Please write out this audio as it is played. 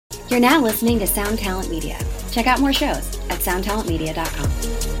You're now listening to Sound Talent Media. Check out more shows at soundtalentmedia.com.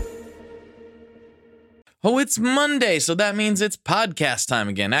 Oh, it's Monday, so that means it's podcast time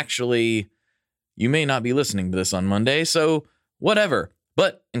again. Actually, you may not be listening to this on Monday, so whatever.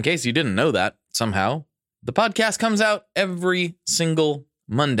 But in case you didn't know that, somehow, the podcast comes out every single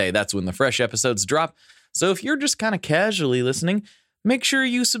Monday. That's when the fresh episodes drop. So if you're just kind of casually listening, make sure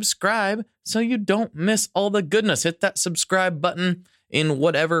you subscribe so you don't miss all the goodness. Hit that subscribe button in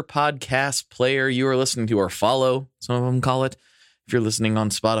whatever podcast player you are listening to, or follow, some of them call it. If you're listening on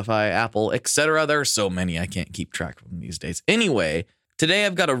Spotify, Apple, etc., there are so many, I can't keep track of them these days. Anyway, today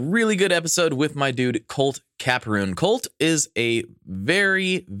I've got a really good episode with my dude, Colt Caparoon. Colt is a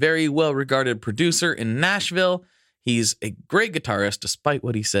very, very well-regarded producer in Nashville. He's a great guitarist, despite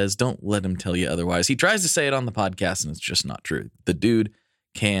what he says. Don't let him tell you otherwise. He tries to say it on the podcast, and it's just not true. The dude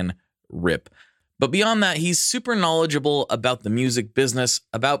can rip. But beyond that, he's super knowledgeable about the music business,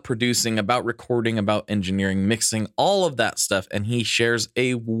 about producing, about recording, about engineering, mixing, all of that stuff. And he shares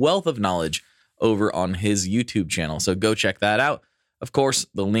a wealth of knowledge over on his YouTube channel. So go check that out. Of course,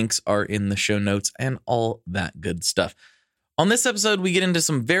 the links are in the show notes and all that good stuff. On this episode, we get into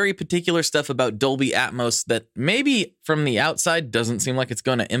some very particular stuff about Dolby Atmos that maybe from the outside doesn't seem like it's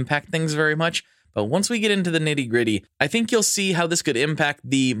going to impact things very much. But once we get into the nitty gritty, I think you'll see how this could impact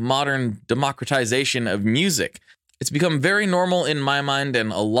the modern democratization of music. It's become very normal in my mind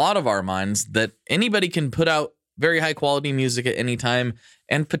and a lot of our minds that anybody can put out very high quality music at any time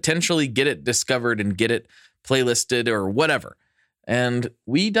and potentially get it discovered and get it playlisted or whatever. And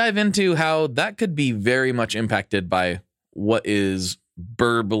we dive into how that could be very much impacted by what is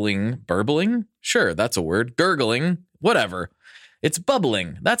burbling? Sure, that's a word. Gurgling, whatever. It's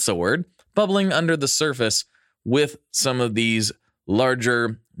bubbling, that's a word. Bubbling under the surface with some of these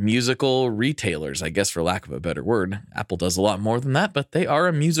larger musical retailers, I guess, for lack of a better word. Apple does a lot more than that, but they are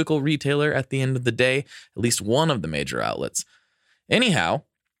a musical retailer at the end of the day, at least one of the major outlets. Anyhow,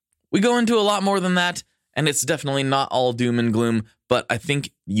 we go into a lot more than that, and it's definitely not all doom and gloom, but I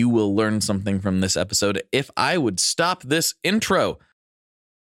think you will learn something from this episode if I would stop this intro.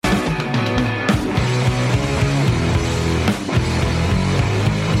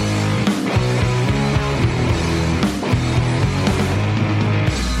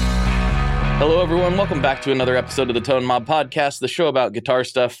 Hello, everyone. Welcome back to another episode of the Tone Mob Podcast, the show about guitar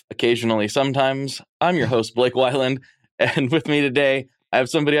stuff, occasionally, sometimes. I'm your host, Blake Weiland, and with me today, I have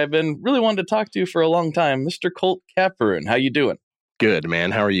somebody I've been really wanting to talk to for a long time, Mr. Colt Caparoon. How you doing? Good, man.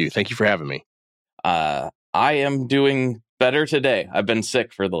 How are you? Thank you for having me. I am doing better today. I've been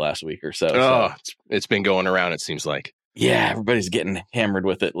sick for the last week or so. It's been going around, it seems like. Yeah, everybody's getting hammered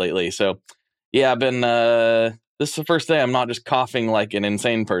with it lately. So, yeah, I've been... This is the first day I'm not just coughing like an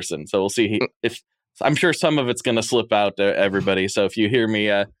insane person. So we'll see if I'm sure some of it's going to slip out to everybody. So if you hear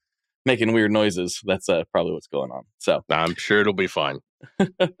me making weird noises, that's probably what's going on. So I'm sure it'll be fine.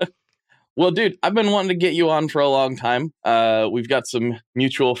 Well, dude, I've been wanting to get you on for a long time. We've got some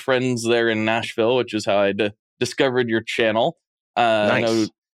mutual friends there in Nashville, which is how I discovered your channel. Nice.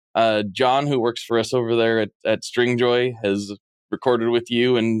 I know John, who works for us over there at Stringjoy, has recorded with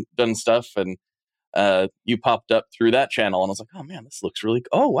you and done stuff, and you popped up through that channel, and I was like, oh man, this looks really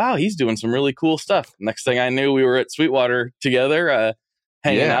oh wow, he's doing some really cool stuff. Next thing I knew, we were at Sweetwater together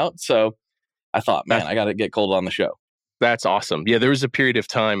hanging out. So I thought, man, I got to get Colt on the show. That's awesome. Yeah, there was a period of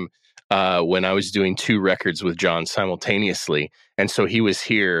time when I was doing 2 records with John simultaneously, and so he was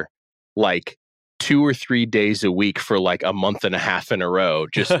here like 2 or 3 days a week for like a month and a half in a row,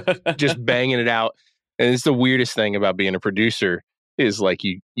 just banging it out. And it's the weirdest thing about being a producer is like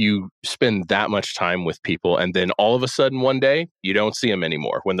you spend that much time with people, and then all of a sudden one day you don't see them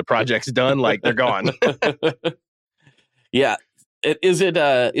anymore. When the project's done, like they're gone. Yeah. Is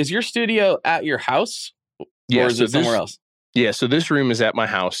your studio at your house? Yeah, or is it somewhere else? Yeah, so this room is at my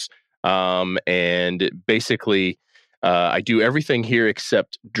house. And basically I do everything here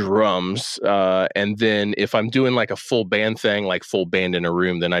except drums. And then if I'm doing like a full band thing, like full band in a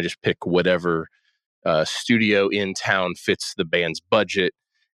room, then I just pick whatever studio in town fits the band's budget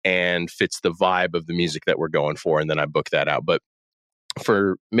and fits the vibe of the music that we're going for, and then I book that out. But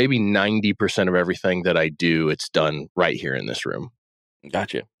for maybe 90% of everything that I do, it's done right here in this room.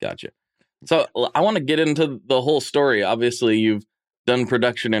 Gotcha. So I want to get into the whole story. Obviously, you've done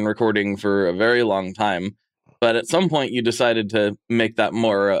production and recording for a very long time, but at some point you decided to make that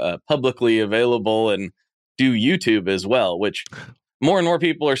more publicly available and do YouTube as well, which more and more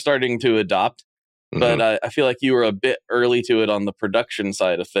people are starting to adopt. But I feel like you were a bit early to it on the production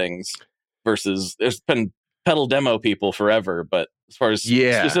side of things versus there's been pedal demo people forever. But as far as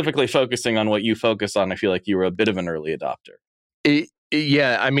specifically focusing on what you focus on, I feel like you were a bit of an early adopter.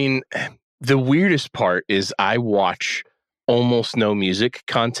 Yeah, I mean, the weirdest part is I watch almost no music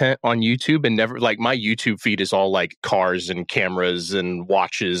content on YouTube, and never, like, my YouTube feed is all like cars and cameras and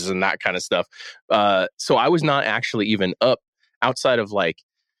watches and that kind of stuff. So I was not actually even up outside of like,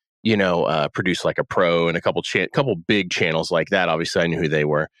 Produce Like a Pro and a couple big channels like that. Obviously, I knew who they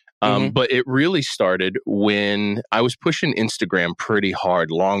were. But it really started when I was pushing Instagram pretty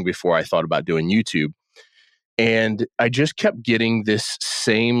hard long before I thought about doing YouTube. And I just kept getting this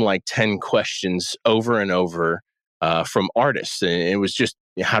same like 10 questions over and over from artists. And it was just,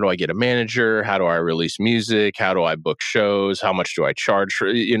 how do I get a manager? How do I release music? How do I book shows? How much do I charge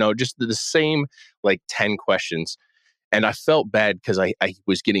for, just the same like 10 questions. And I felt bad because I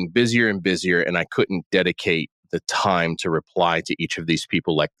was getting busier and busier, and I couldn't dedicate the time to reply to each of these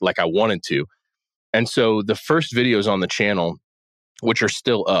people like I wanted to. And so the first videos on the channel, which are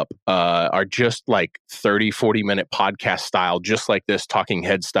still up, are just like 30, 40-minute podcast style, just like this talking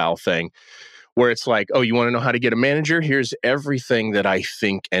head style thing, where it's like, oh, you want to know how to get a manager? Here's everything that I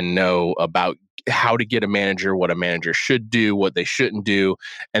think and know about how to get a manager, what a manager should do, what they shouldn't do.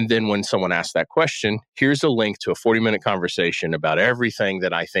 And then when someone asks that question, here's a link to a 40-minute conversation about everything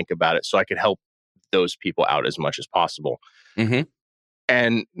that I think about it, so I could help those people out as much as possible. Mm-hmm.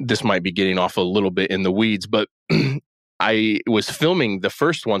 And this might be getting off a little bit in the weeds, but I was filming the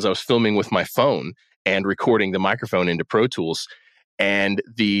first ones. I was filming with my phone and recording the microphone into Pro Tools. And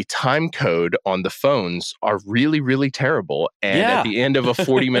the time code on the phones are really, really terrible. And at the end of a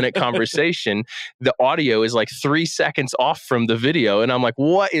 40-minute conversation, the audio is like 3 seconds off from the video. And I'm like,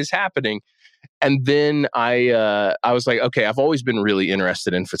 what is happening? And then I was like, okay, I've always been really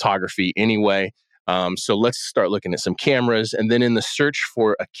interested in photography anyway. So let's start looking at some cameras. And then in the search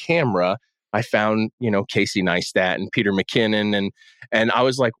for a camera, I found, Casey Neistat and Peter McKinnon. And I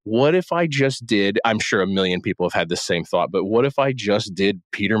was like, what if I just did, I'm sure a million people have had the same thought, but what if I just did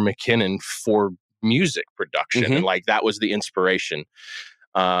Peter McKinnon for music production? Mm-hmm. And like, that was the inspiration.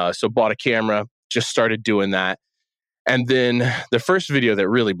 So bought a camera, just started doing that. And then the first video that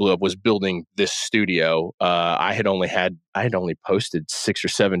really blew up was building this studio. I had only posted 6 or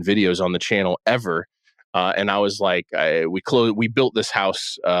 7 videos on the channel ever. And I was like, we built this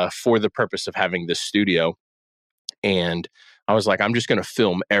house for the purpose of having this studio. And I was like, I'm just going to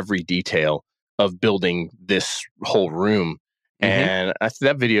film every detail of building this whole room. Mm-hmm. And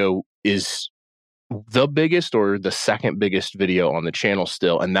that video is the biggest or the second biggest video on the channel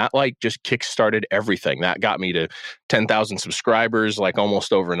still. And that like just kickstarted everything. That got me to 10,000 subscribers like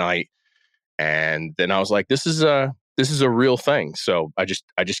almost overnight. And then I was like, this is a real thing. So I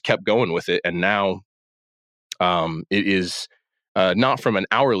just kept going with it. And now it is not from an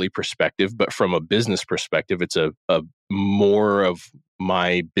hourly perspective, but from a business perspective, it's a more of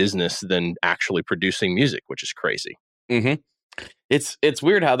my business than actually producing music, which is crazy. Mm-hmm. It's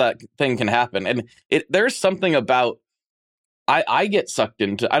weird how that thing can happen. And there's something about, I get sucked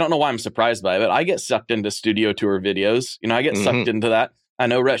into, I don't know why I'm surprised by it, but I get sucked into studio tour videos. I get sucked into that. I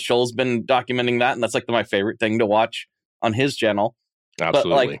know Rhett Scholl's been documenting that, and that's like my favorite thing to watch on his channel.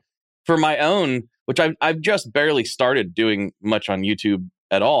 Absolutely. But like for my own, which I've just barely started doing much on YouTube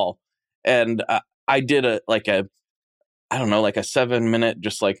at all. And I did a 7-minute,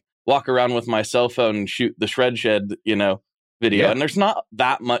 just like walk around with my cell phone and shoot the Shred Shed, video. Yeah. And there's not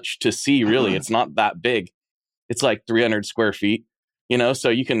that much to see, really. It's not that big. It's like 300 square feet, so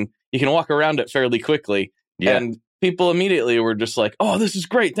you can walk around it fairly quickly. Yeah. And people immediately were just like, oh, this is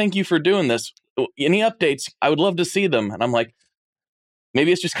great. Thank you for doing this. Any updates? I would love to see them. And I'm like,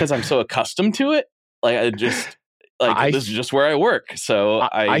 maybe it's just because I'm so accustomed to it. Like this is just where I work. So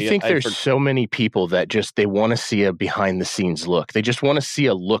I think there's so many people that they want to see a behind the scenes look. They just want to see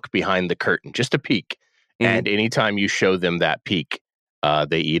a look behind the curtain, just a peek. Mm-hmm. And anytime you show them that peek,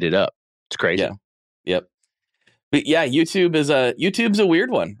 they eat it up. It's crazy. Yeah. Yep. But yeah, YouTube's a weird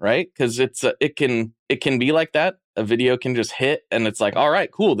one, right? Because it can be like that. A video can just hit, and it's like, all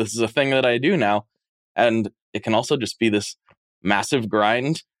right, cool. This is a thing that I do now, and it can also just be this massive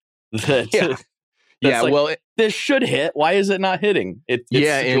grind that. Yeah, like, this should hit. Why is it not hitting? It's such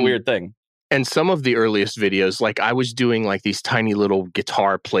a weird thing. And some of the earliest videos, like I was doing like these tiny little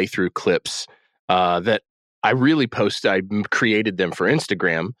guitar playthrough clips that I really posted. I created them for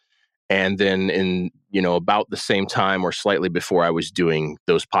Instagram. And then in, about the same time or slightly before I was doing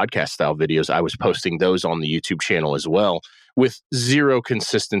those podcast style videos, I was posting those on the YouTube channel as well, with zero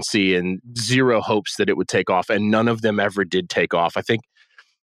consistency and zero hopes that it would take off. And none of them ever did take off. I think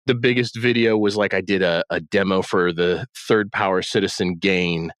the biggest video was like I did a demo for the Third Power Citizen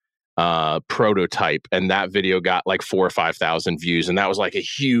Gain prototype, and that video got like 4,000 or 5,000 views, and that was like a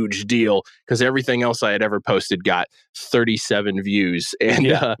huge deal because everything else I had ever posted got 37 views,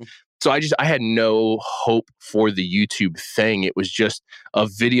 and so I had no hope for the YouTube thing. It was just a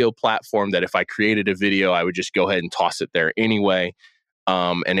video platform that if I created a video, I would just go ahead and toss it there anyway.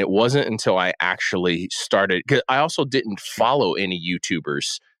 And it wasn't until I actually started, because I also didn't follow any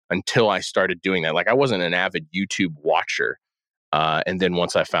YouTubers until I started doing that. Like, I wasn't an avid YouTube watcher. And then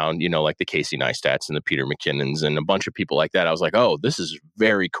once I found, like the Casey Neistats and the Peter McKinnons and a bunch of people like that, I was like, oh, this is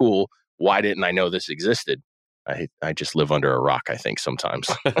very cool. Why didn't I know this existed? I just live under a rock, I think, sometimes.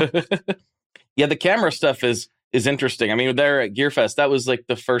 Yeah, the camera stuff is interesting. I mean, there at GearFest, that was like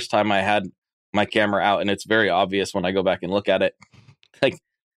the first time I had my camera out, and it's very obvious when I go back and look at it. Like,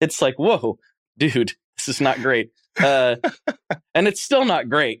 it's like, whoa, dude, this is not great. And it's still not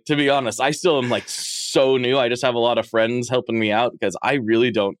great, to be honest. I still am like so new. I just have a lot of friends helping me out because I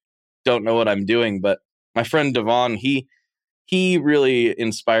really don't know what I'm doing. But my friend Devon, he really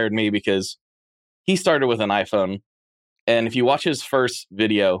inspired me because he started with an iPhone. And if you watch his first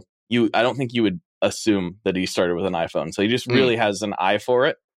video, I don't think you would assume that he started with an iPhone. So he just really has an eye for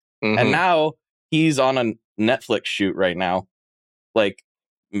it. Mm-hmm. And now he's on a Netflix shoot right now. Like,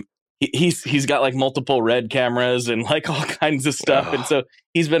 he's got like multiple Red cameras and like all kinds of stuff. And so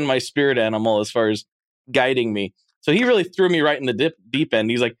he's been my spirit animal as far as guiding me. So he really threw me right in the deep end.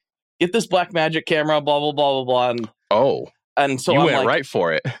 He's like, get this Blackmagic camera, blah, blah, blah, blah, blah. And so you went right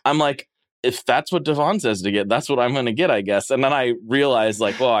for it. I'm like, if that's what Devon says to get, that's what I'm going to get, I guess. And then I realized,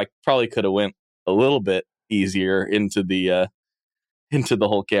 like, well, I probably could have went a little bit easier into the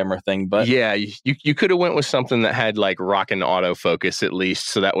whole camera thing. But yeah, you could have went with something that had like rockin' autofocus at least,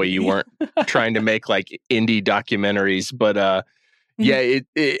 so that way you weren't trying to make like indie documentaries. But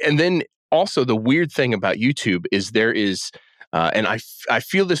and then also the weird thing about YouTube is there is, and I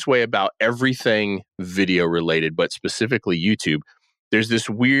feel this way about everything video related, but specifically YouTube, there's this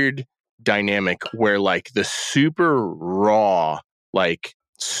weird dynamic where like the super raw, like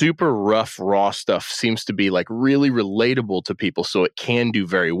super rough, raw stuff seems to be like really relatable to people. So it can do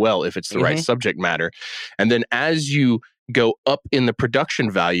very well if it's the right subject matter. And then as you go up in the production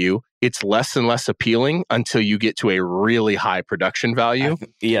value, it's less and less appealing until you get to a really high production value.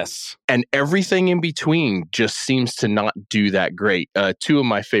 Yes. And everything in between just seems to not do that great. Two of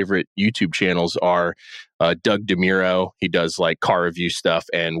my favorite YouTube channels are Doug DeMuro. He does like car review stuff,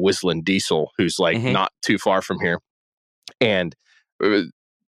 and Whistling Diesel, who's like not too far from here. And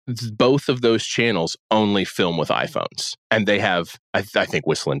both of those channels only film with iPhones. And they have, I think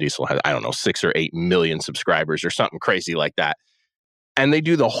Whistling Diesel has, 6 or 8 million subscribers or something crazy like that. And they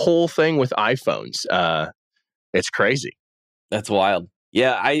do the whole thing with iPhones. It's crazy. That's wild.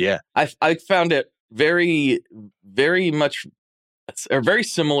 Yeah, I found it very, very much, or very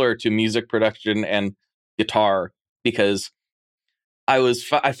similar to music production and guitar, because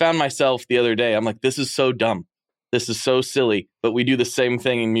I found myself the other day, I'm like, this is so dumb. This is so silly, but we do the same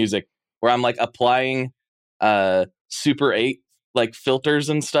thing in music where I'm like applying Super 8 like filters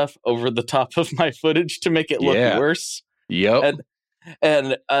and stuff over the top of my footage to make it look worse. Yep.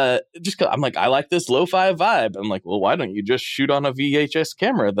 And just I'm like, I like this lo-fi vibe. I'm like, well, why don't you just shoot on a VHS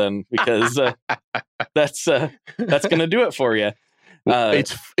camera then? Because that's going to do it for you.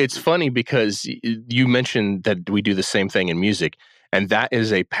 It's funny because you mentioned that we do the same thing in music, and that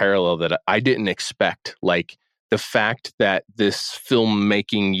is a parallel that I didn't expect. Like, the fact that this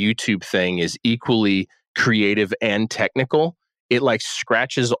filmmaking YouTube thing is equally creative and technical, it like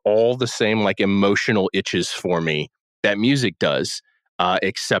scratches all the same like emotional itches for me that music does,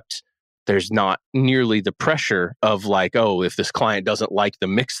 except there's not nearly the pressure of like, oh, if this client doesn't like the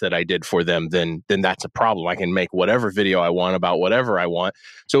mix that I did for them, then that's a problem. I can make whatever video I want about whatever I want.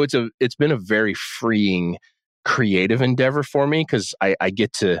 So it's been a very freeing creative endeavor for me, because I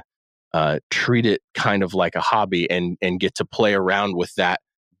get to treat it kind of like a hobby and get to play around with that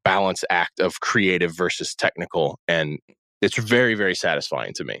balance act of creative versus technical. And it's very, very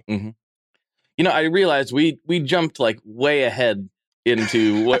satisfying to me. Mm-hmm. I realized we jumped like way ahead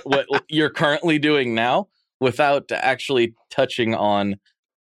into what you're currently doing now without actually touching on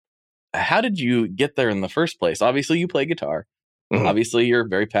how did you get there in the first place? Obviously, you play guitar. Mm-hmm. Obviously, you're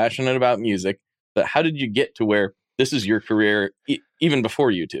very passionate about music. But how did you get to where this is your career even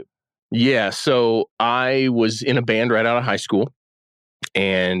before YouTube? Yeah, so I was in a band right out of high school,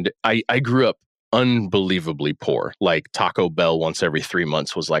 and I grew up unbelievably poor. Like Taco Bell once every 3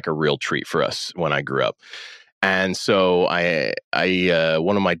 months was like a real treat for us when I grew up. And so I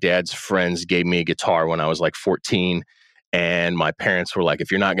one of my dad's friends gave me a guitar when I was like 14, And my parents were like,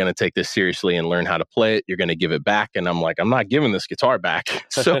 if you're not going to take this seriously and learn how to play it, you're going to give it back. And I'm like, I'm not giving this guitar back.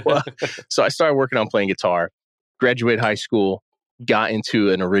 So I started working on playing guitar, graduated high school, got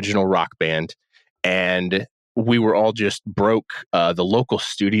into an original rock band, and we were all just broke. The local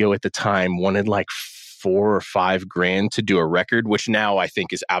studio at the time wanted like $4 or $5 grand to do a record, which now I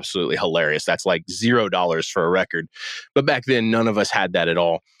think is absolutely hilarious. That's like $0 for a record. But back then, none of us had that at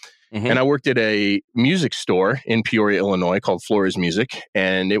all. Mm-hmm. And I worked at a music store in Peoria, Illinois called Flores Music.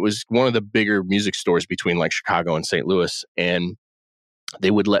 And it was one of the bigger music stores between like Chicago and St. Louis. And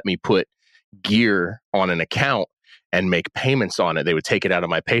they would let me put gear on an account and make payments on it. They would take it out of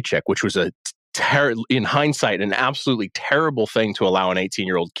my paycheck, which was in hindsight, an absolutely terrible thing to allow an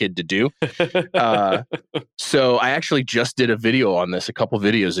 18-year-old kid to do. So I actually just did a video on this a couple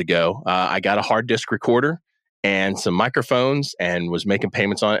videos ago. I got a hard disk recorder and some microphones and was making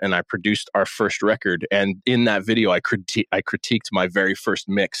payments on it. And I produced our first record. And in that video, I critiqued my very first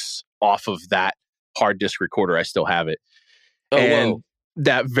mix off of that hard disk recorder. I still have it. Oh, and whoa.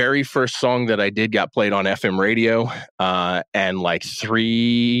 That very first song that I did got played on FM radio, and like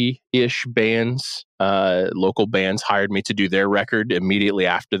 3-ish bands, local bands hired me to do their record immediately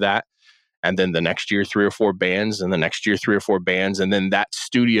after that. And then the next year, 3 or 4 bands, and the next year, 3 or 4 bands. And then that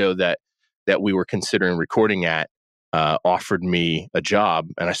studio that we were considering recording at offered me a job,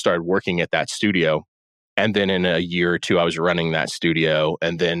 and I started working at that studio. And then in a year or two, I was running that studio.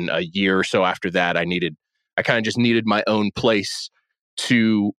 And then a year or so after that, I kind of just needed my own place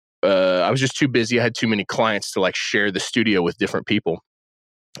to, I was just too busy. I had too many clients to like share the studio with different people.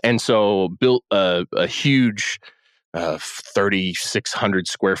 And so built a huge 3,600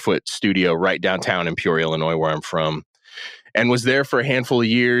 square foot studio right downtown in Peoria, Illinois, where I'm from. And was there for a handful of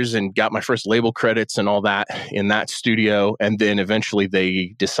years and got my first label credits and all that in that studio. And then eventually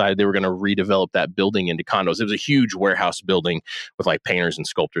they decided they were going to redevelop that building into condos. It was a huge warehouse building with like painters and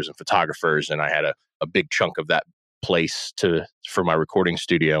sculptors and photographers. And I had a big chunk of that place for my recording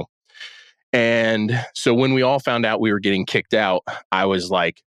studio. And so when we all found out we were getting kicked out, I was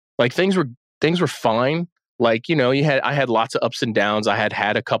like things were fine. Like, you know, I had lots of ups and downs. I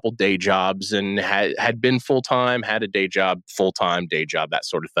had a couple day jobs and had been full-time, had a day job, full-time, day job, that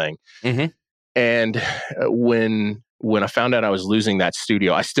sort of thing. Mm-hmm. And when I found out I was losing that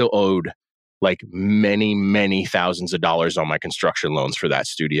studio, I still owed like many, many thousands of dollars on my construction loans for that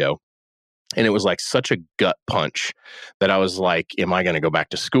studio. And it was like such a gut punch that I was like, am I going to go back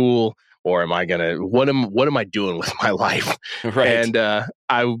to school? Or am I gonna? What am I doing with my life? Right. And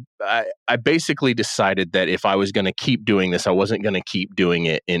I basically decided that if I was going to keep doing this, I wasn't going to keep doing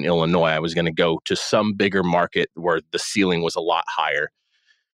it in Illinois. I was going to go to some bigger market where the ceiling was a lot higher.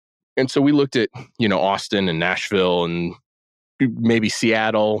 And so we looked at, you know, Austin and Nashville and maybe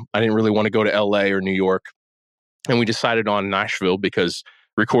Seattle. I didn't really want to go to LA or New York, and we decided on Nashville because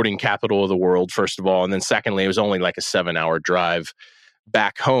recording capital of the world, first of all, and then secondly, it was only like a 7-hour drive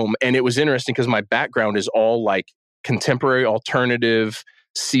back home. And it was interesting because my background is all like contemporary, alternative,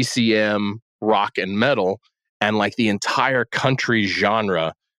 CCM, rock, and metal. And like the entire country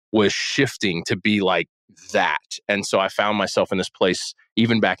genre was shifting to be like that. And so I found myself in this place,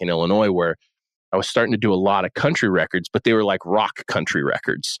 even back in Illinois, where I was starting to do a lot of country records, but they were like rock country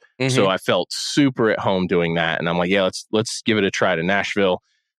records. Mm-hmm. So I felt super at home doing that. And I'm like, yeah, let's give it a try to Nashville.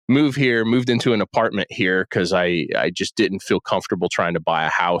 Moved into an apartment here because I just didn't feel comfortable trying to buy a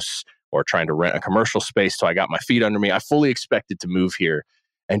house or trying to rent a commercial space. So I got my feet under me. I fully expected to move here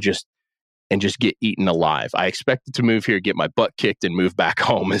and just get eaten alive. I expected to move here, get my butt kicked, and move back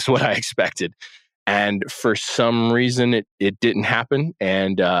home is what I expected. And for some reason, it didn't happen.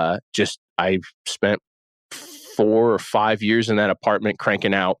 And I spent 4 or 5 years in that apartment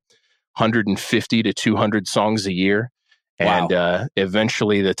cranking out 150 to 200 songs a year. Wow. And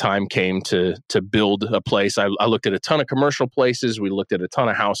eventually the time came to build a place. I looked at a ton of commercial places. We looked at a ton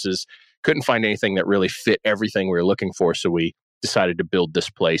of houses. Couldn't find anything that really fit everything we were looking for. So we decided to build this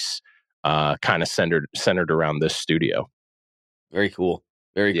place kind of centered around this studio. Very cool.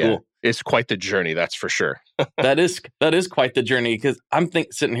 Very cool. It's quite the journey, that's for sure. That is quite the journey, because I'm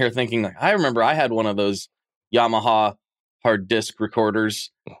sitting here thinking, like, I remember I had one of those Yamaha hard disk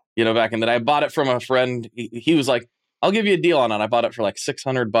recorders, you know, back in the day. I bought it from a friend. He was like, I'll give you a deal on it. I bought it for like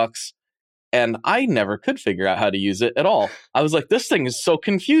 $600, and I never could figure out how to use it at all. I was like, this thing is so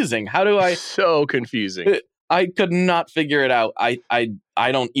confusing. How do I? So confusing. I could not figure it out. I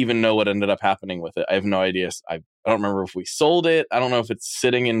don't even know what ended up happening with it. I have no idea. I don't remember if we sold it. I don't know if it's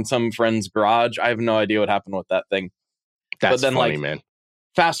sitting in some friend's garage. I have no idea what happened with that thing. That's funny, man.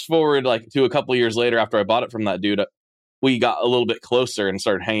 Fast forward like to a couple of years later after I bought it from that dude, we got a little bit closer and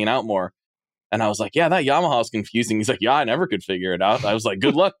started hanging out more. And I was like, yeah, that Yamaha is confusing. He's like, yeah, I never could figure it out. I was like,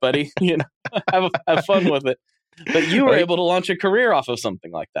 good luck, buddy. Have fun with it. But you were able to launch a career off of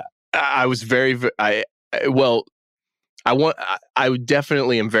something like that. I was I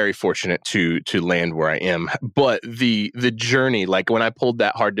definitely am very fortunate to land where I am. But the journey, like when I pulled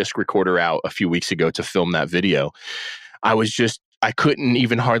that hard disk recorder out a few weeks ago to film that video, I couldn't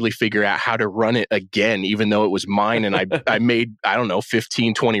even hardly figure out how to run it again, even though it was mine. And I made, I don't know,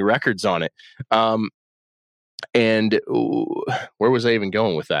 15, 20 records on it. And where was I even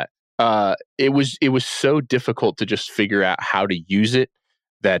going with that? It was so difficult to just figure out how to use it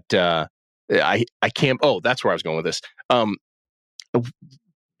that I can't. Oh, that's where I was going with this.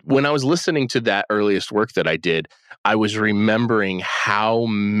 When I was listening to that earliest work that I did, I was remembering how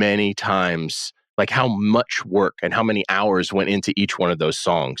many times, like how much work and how many hours went into each one of those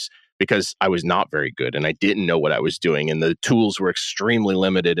songs, because I was not very good and I didn't know what I was doing and the tools were extremely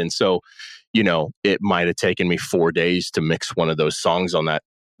limited. And so, it might have taken me 4 days to mix one of those songs on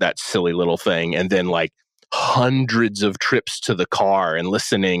that silly little thing. And then like hundreds of trips to the car and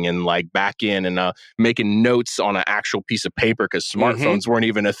listening and like back in and making notes on an actual piece of paper because smartphones weren't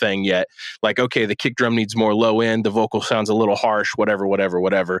even a thing yet. Like, okay, the kick drum needs more low end, the vocal sounds a little harsh,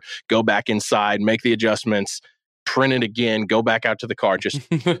 whatever. Go back inside, make the adjustments, print it again, go back out to the car. Just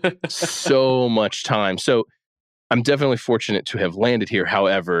so much time. So I'm definitely fortunate to have landed here.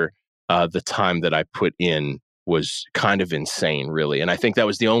 However, the time that I put in was kind of insane, really. And I think that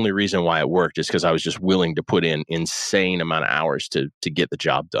was the only reason why it worked, is because I was just willing to put in insane amount of hours to get the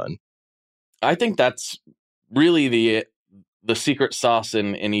job done. I think that's really the secret sauce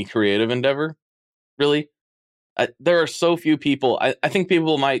in any creative endeavor, really. There are so few people. I think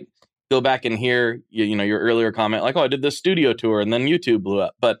people might go back and hear your earlier comment, like, oh, I did this studio tour and then YouTube blew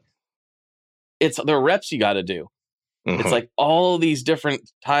up. But it's the reps you got to do. It's like all these different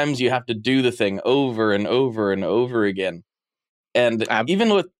times you have to do the thing over and over and over again. And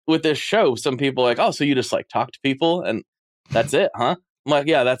even with this show, some people are like, oh, so you just like talk to people and that's it, huh? I'm like,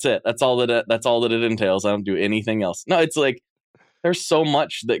 yeah, that's it. That's all that it entails. I don't do anything else. No, it's like there's so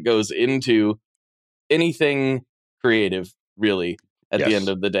much that goes into anything creative, really, at the end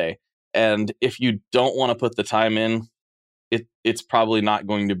of the day. And if you don't want to put the time in, it's probably not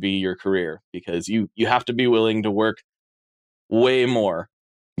going to be your career, because you have to be willing to work way more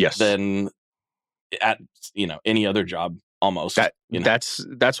than at any other job almost.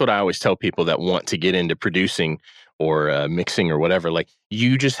 That's what I always tell people that want to get into producing or mixing or whatever. Like,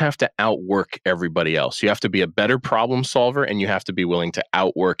 you just have to outwork everybody else. You have to be a better problem solver, and you have to be willing to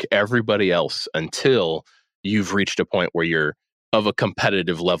outwork everybody else until you've reached a point where you're of a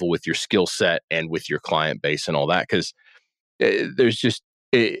competitive level with your skill set and with your client base and all that. Because there's just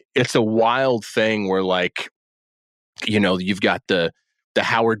it's a wild thing where, like, you've got the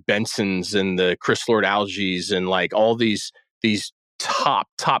Howard Bensons and the Chris Lord-Alges and like all these top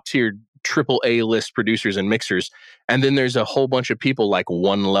tier AAA list producers and mixers, and then there's a whole bunch of people like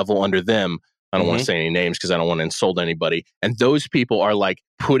one level under them. I don't want to say any names because I don't want to insult anybody. And those people are like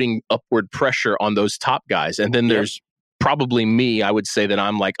putting upward pressure on those top guys. And then there's probably me. I would say that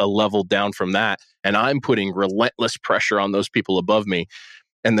I'm like a level down from that, and I'm putting relentless pressure on those people above me.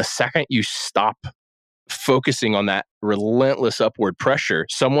 And the second you stop focusing on that relentless upward pressure,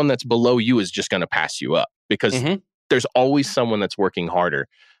 someone that's below you is just going to pass you up, because there's always someone that's working harder.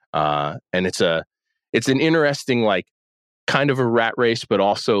 And it's an interesting, like, kind of a rat race, but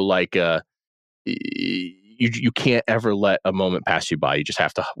also like you can't ever let a moment pass you by. You just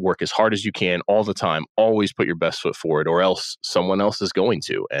have to work as hard as you can all the time. Always put your best foot forward, or else someone else is going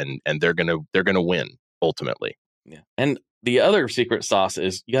to, and they're gonna win ultimately. Yeah. And the other secret sauce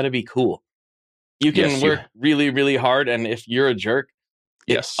is you got to be cool. You can work really, really hard, and if you're a jerk,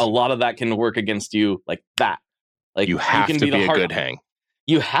 a lot of that can work against you like that. Like, you have to be a good hang.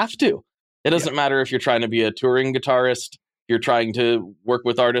 You have to. It doesn't matter if you're trying to be a touring guitarist, you're trying to work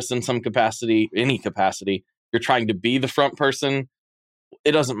with artists in some capacity, any capacity, you're trying to be the front person.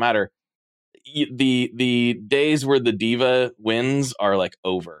 It doesn't matter. The days where the diva wins are like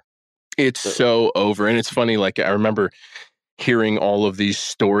over. It's so over. And it's funny, like, I remember hearing all of these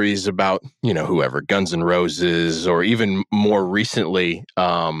stories about, whoever, Guns N' Roses, or even more recently,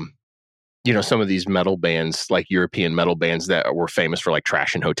 some of these metal bands, like European metal bands that were famous for like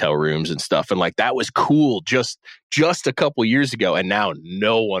trashing hotel rooms and stuff. And like, that was cool just a couple years ago. And now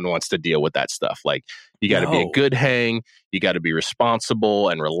no one wants to deal with that stuff. Like, you got to be a good hang. You got to be responsible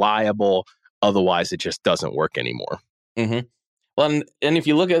and reliable. Otherwise, it just doesn't work anymore. Mm-hmm. Well, and if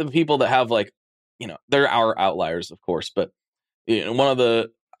you look at the people that have, like, there are outliers, of course, but one of the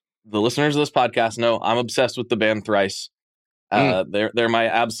listeners of this podcast know I'm obsessed with the band Thrice. They're my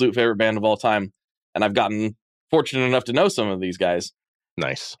absolute favorite band of all time, and I've gotten fortunate enough to know some of these guys.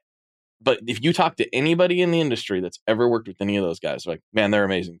 Nice. But if you talk to anybody in the industry that's ever worked with any of those guys, like, man, they're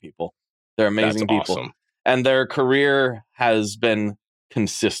amazing people. They're amazing people. Awesome. And their career has been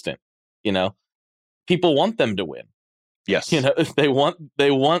consistent. You know, people want them to win. Yes. You know, they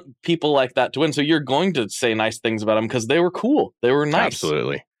want people like that to win. So you're going to say nice things about them because they were cool. They were nice.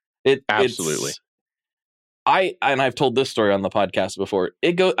 Absolutely. Absolutely. I've told this story on the podcast before.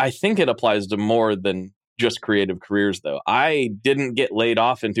 I think it applies to more than just creative careers, though. I didn't get laid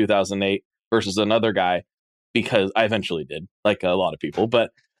off in 2008 versus another guy because I eventually did, like a lot of people. But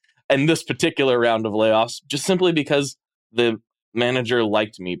in this particular round of layoffs, just simply because the manager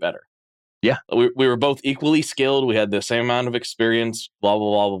liked me better. Yeah. We were both equally skilled. We had the same amount of experience, blah, blah,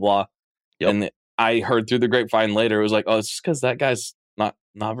 blah, blah, blah. Yep. And I heard through the grapevine later, it was like, oh, it's just because that guy's not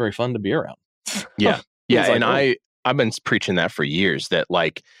very fun to be around. Yeah. Yeah. Like, and I've been preaching that for years, that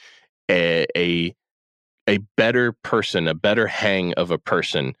like a better person, a better hang of a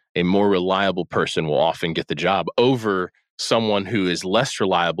person, a more reliable person will often get the job over someone who is less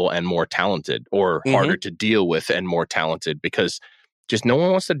reliable and more talented, or harder to deal with and more talented, because just no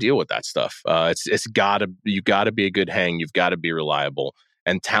one wants to deal with that stuff. You gotta be a good hang. You've got to be reliable,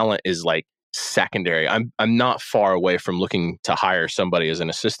 and talent is like secondary. I'm not far away from looking to hire somebody as an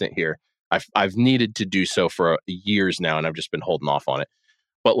assistant here. I've needed to do so for years now, and I've just been holding off on it.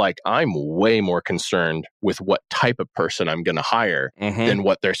 But like, I'm way more concerned with what type of person I'm going to hire than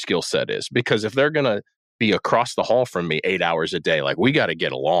what their skill set is. Because if they're going to be across the hall from me 8 hours a day, like, we got to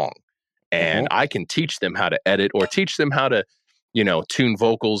get along. And I can teach them how to edit, or teach them how to, tune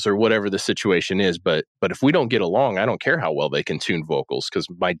vocals, or whatever the situation is. But if we don't get along, I don't care how well they can tune vocals, because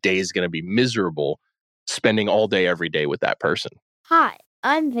my day is going to be miserable spending all day, every day with that person. Hi,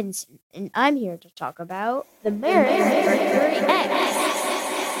 I'm Vincent, and I'm here to talk about the Merit Mercury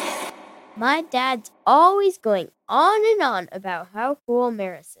X. My dad's always going on and on about how cool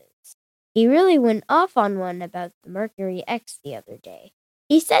Meris is. He really went off on one about the Mercury X the other day.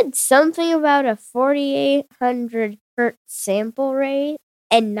 He said something about a 4,800 hertz sample rate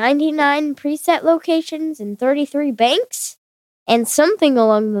and 99 preset locations in 33 banks, and something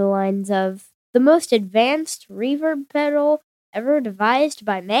along the lines of the most advanced reverb pedal ever devised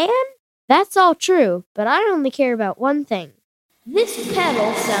by man. That's all true, but I only care about one thing. This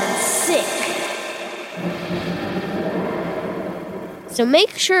pedal sounds sick. So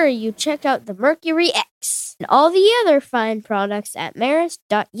make sure you check out the Mercury X and all the other fine products at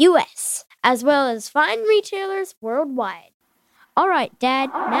Meris.us, as well as fine retailers worldwide. All right,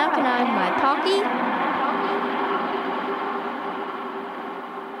 Dad, now can I have my Pocky?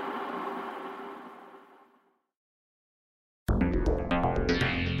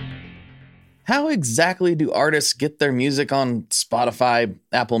 How exactly do artists get their music on Spotify,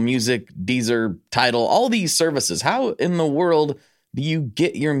 Apple Music, Deezer, Tidal, all these services? How in the world do you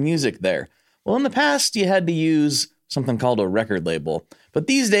get your music there? Well, in the past, you had to use something called a record label. But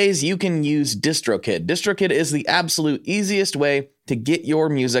these days, you can use DistroKid. DistroKid is the absolute easiest way to get your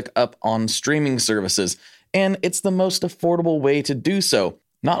music up on streaming services. And it's the most affordable way to do so.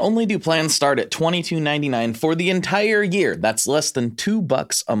 Not only do plans start at $22.99 for the entire year, that's less than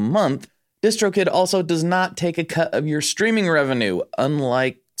 $2 a month, DistroKid also does not take a cut of your streaming revenue,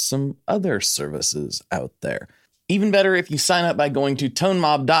 unlike some other services out there. Even better if you sign up by going to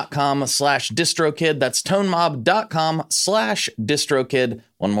tonemob.com/distrokid. That's tonemob.com/distrokid.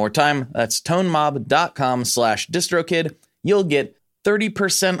 One more time, that's tonemob.com/distrokid. You'll get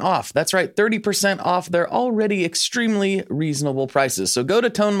 30% off. That's right, 30% off their already extremely reasonable prices. So go to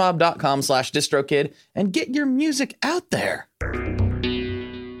tonemob.com/distrokid and get your music out there.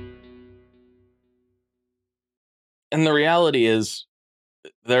 And the reality is,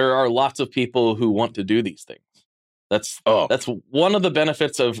 there are lots of people who want to do these things. That's one of the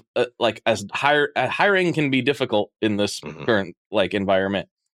benefits of hiring can be difficult in this current environment,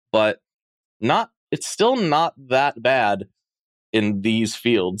 but it's still not that bad in these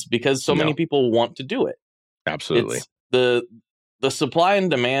fields because so many people want to do it. Absolutely. It's the supply and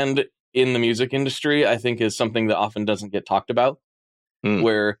demand in the music industry, I think, is something that often doesn't get talked about.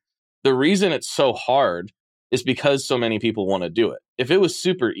 Where the reason it's so hard is because so many people want to do it. If it was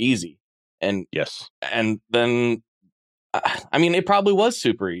super easy, and then, I mean, it probably was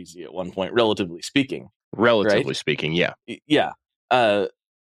super easy at one point, relatively speaking. Relatively speaking, yeah. Yeah. Now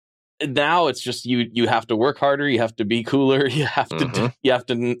it's just you have to work harder, you have to be cooler, you have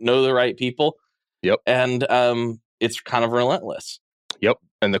to know the right people. Yep. And it's kind of relentless. Yep.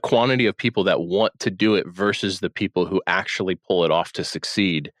 And the quantity of people that want to do it versus the people who actually pull it off to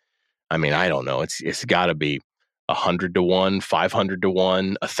succeed. I mean, I don't know. It's got to be 100 to 1, 500 to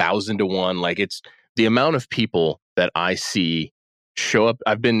 1, 1,000 to 1. Like, it's the amount of people that I see show up.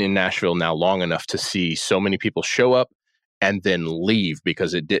 I've been in Nashville now long enough to see so many people show up and then leave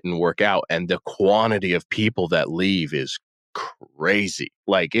because it didn't work out. And the quantity of people that leave is crazy.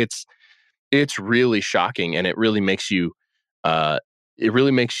 Like, it's really shocking, and it really makes you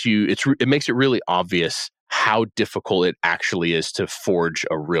it makes it really obvious how difficult it actually is to forge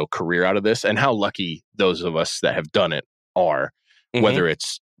a real career out of this, and how lucky those of us that have done it are, whether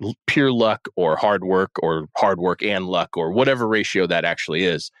it's pure luck or hard work and luck, or whatever ratio that actually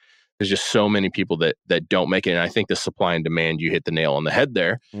is. There's just so many people that don't make it. And I think the supply and demand, you hit the nail on the head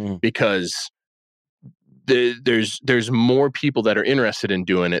there, because there's more people that are interested in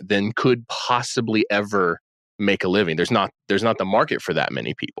doing it than could possibly ever make a living. There's not the market for that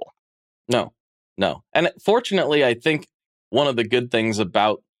many people. No. And fortunately, I think one of the good things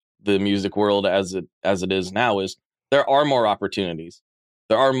about the music world as it is now is there are more opportunities.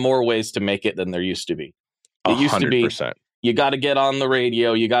 There are more ways to make it than there used to be. It used to be, you got to get on the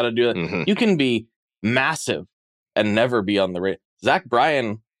radio. You got to do it. You can be massive and never be on the radio. Zach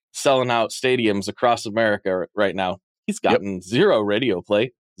Bryan selling out stadiums across America right now. He's gotten zero radio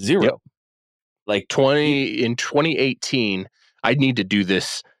play. Zero. Like in 2018, I need to do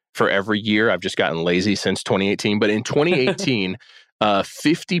this for every year. I've just gotten lazy since 2018. But in 2018,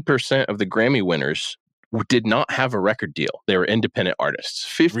 50% of the Grammy winners did not have a record deal. They were independent artists.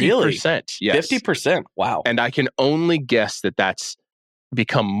 50%. Really? Yes. 50%. Wow. And I can only guess that that's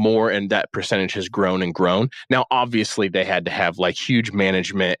become more, and that percentage has grown and grown. Now, obviously, they had to have like huge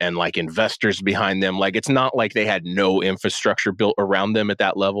management and like investors behind them. Like, it's not like they had no infrastructure built around them at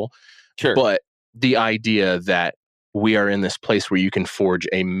that level. Sure. But the idea that we are in this place where you can forge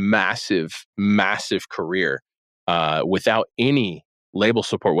a massive, massive career without any label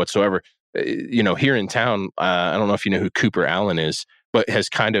support whatsoever. Here in town, I don't know if you know who Cooper Allen is, but has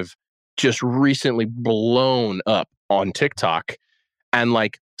kind of just recently blown up on TikTok and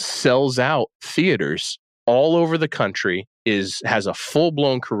like sells out theaters all over the country, has a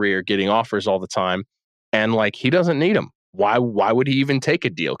full-blown career, getting offers all the time, and like he doesn't need them. Why would he even take a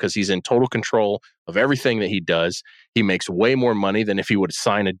deal? Because he's in total control of everything that he does. He makes way more money than if he would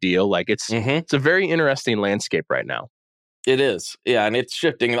sign a deal. Like, it's a very interesting landscape right now. It is. Yeah, and it's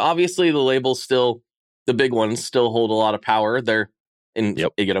shifting. And obviously the labels still, the big ones still hold a lot of power. They're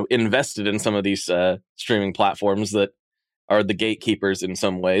invested in some of these streaming platforms that are the gatekeepers in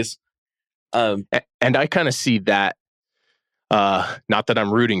some ways. And I kind of see that, not that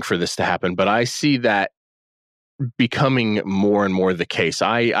I'm rooting for this to happen, but I see that becoming more and more the case.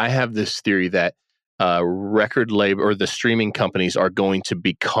 I have this theory that record label or the streaming companies are going to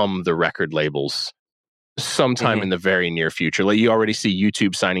become the record labels sometime in the very near future. Like, you already see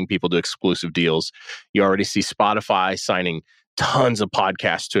YouTube signing people to exclusive deals. You already see Spotify signing tons of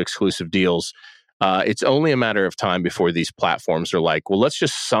podcasts to exclusive deals. It's only a matter of time before these platforms are like, well, let's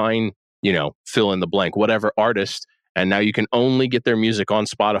just sign, fill in the blank, whatever artist. And now you can only get their music on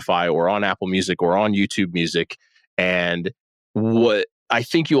Spotify or on Apple Music or on YouTube Music. And what I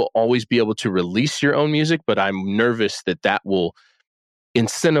think you'll always be able to release your own music, but I'm nervous that will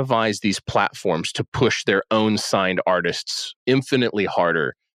incentivize these platforms to push their own signed artists infinitely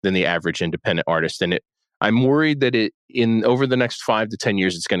harder than the average independent artist. And I'm worried that over the next 5 to 10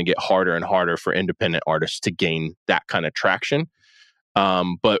 years, it's going to get harder and harder for independent artists to gain that kind of traction.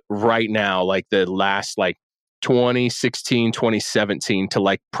 But right now, like the last 2016, 2017 to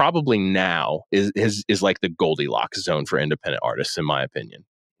like probably now is like the Goldilocks zone for independent artists, in my opinion.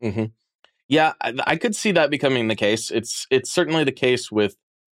 Yeah, I could see that becoming the case. It's certainly the case with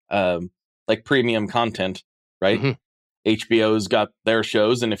like premium content, right? HBO's got their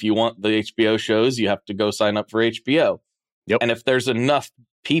shows, and if you want the HBO shows, you have to go sign up for HBO. And if there's enough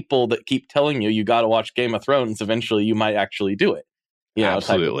people that keep telling you got to watch Game of Thrones, eventually you might actually do it.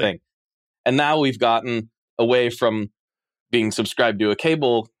 Absolutely. Type of thing. And now we've gotten away from being subscribed to a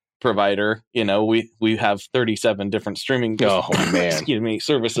cable provider. We have 37 different streaming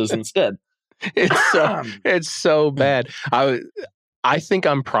services instead. It's so bad. I think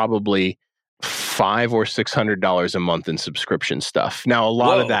I'm probably $500 or $600 a month in subscription stuff. Now, a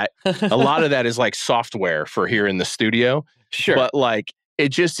lot of that is like software for here in the studio. Sure, but like it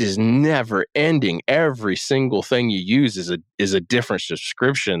just is never ending. Every single thing you use is a different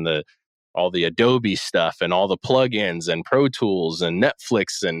subscription. All the Adobe stuff and all the plugins and Pro Tools and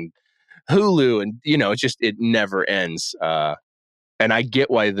Netflix and Hulu, and it never ends. And I get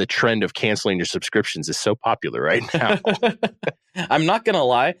why the trend of canceling your subscriptions is so popular right now. I'm not going to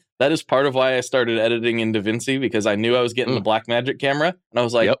lie. That is part of why I started editing in DaVinci, because I knew I was getting the Blackmagic camera. And I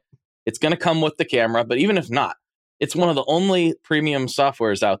was like, it's going to come with the camera. But even if not, It's one of the only premium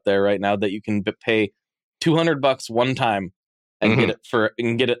softwares out there right now that you can pay $200 one time and get it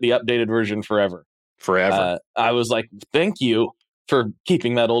the updated version forever. I was like, thank you for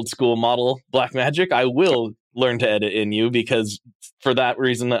keeping that old school model, Blackmagic. I will learn to edit in you because for that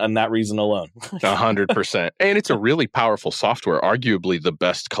reason and that reason alone. 100%. And it's a really powerful software, arguably the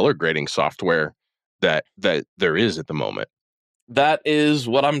best color grading software that there is at the moment. That is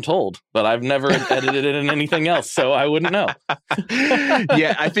what I'm told, but I've never edited it in anything else, so I wouldn't know.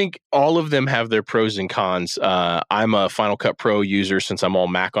 Yeah, I think all of them have their pros and cons. I'm a Final Cut Pro user since I'm all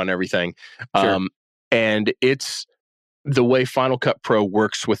Mac on everything. Sure. And it's the way Final Cut Pro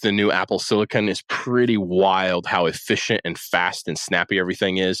works with the new Apple Silicon is pretty wild how efficient and fast and snappy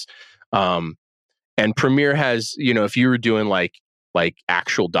everything is. And Premiere has, if you were doing like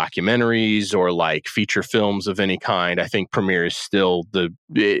actual documentaries or like feature films of any kind, I think Premiere is still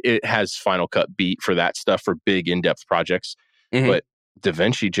it has Final Cut beat for that stuff for big in-depth projects. But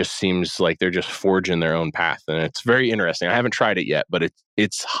DaVinci just seems like they're just forging their own path. And it's very interesting. I haven't tried it yet, but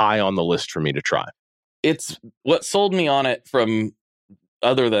it's high on the list for me to try. It's what sold me on it from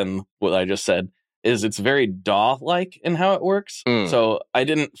other than what I just said is it's very DAW-like in how it works. So I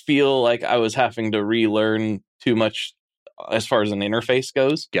didn't feel like I was having to relearn too much as far as an interface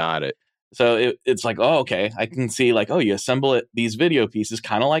goes. Got it. So it's like, oh, okay, I can see like, oh, you assemble these video pieces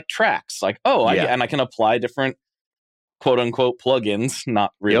kind of like tracks. Like, and I can apply different quote unquote plugins,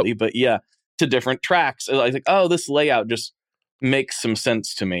 not really, but to different tracks. I think, oh, this layout just makes some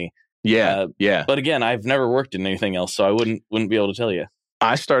sense to me. Yeah. But again, I've never worked in anything else, so I wouldn't be able to tell you.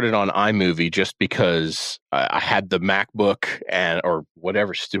 I started on iMovie just because I had the MacBook or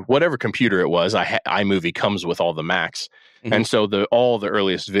whatever computer it was. iMovie comes with all the Macs, and so all the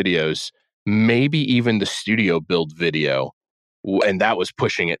earliest videos, maybe even the studio build video, and that was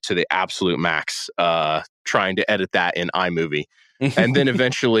pushing it to the absolute max. Trying to edit that in iMovie, and then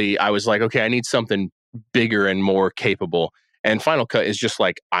eventually I was like, okay, I need something bigger and more capable. And Final Cut is just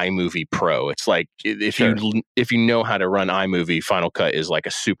like iMovie Pro. It's like if you know how to run iMovie, Final Cut is like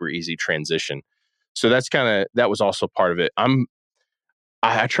a super easy transition. So that was also part of it.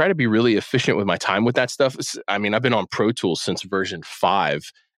 I try to be really efficient with my time with that stuff. I mean, I've been on Pro Tools since version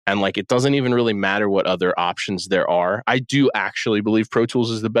 5, and like it doesn't even really matter what other options there are. I do actually believe Pro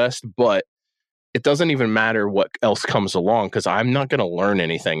Tools is the best, but it doesn't even matter what else comes along because I'm not going to learn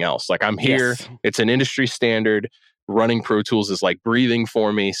anything else. Like I'm here, It's an industry standard. Running Pro Tools is like breathing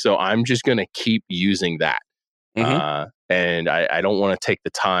for me, so I'm just going to keep using that. And I don't want to take the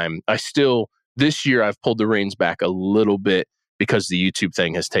time. This year I've pulled the reins back a little bit because the YouTube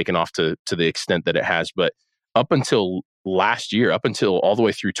thing has taken off to the extent that it has. But up until last year, up until all the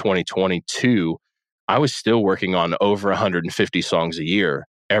way through 2022, I was still working on over 150 songs a year,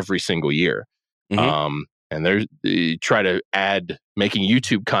 every single year. And you try to add making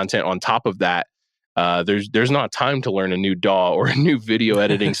YouTube content on top of that. There's not time to learn a new DAW or a new video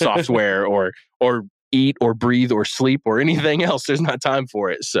editing software or eat or breathe or sleep or anything else. There's not time for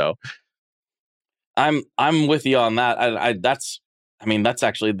it. So I'm with you on that. That's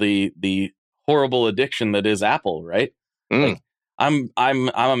actually the horrible addiction that is Apple, right? Like, I'm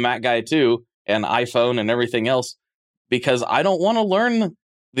a Mac guy too, and iPhone and everything else, because I don't want to learn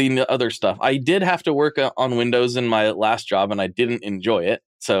the other stuff. I did have to work on Windows in my last job, and I didn't enjoy it.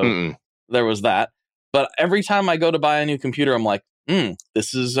 So there was that. But every time I go to buy a new computer, I'm like,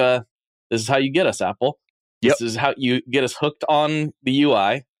 this is how you get us, Apple. This is how you get us hooked on the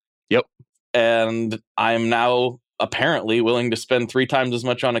UI. Yep. And I'm now apparently willing to spend 3 times as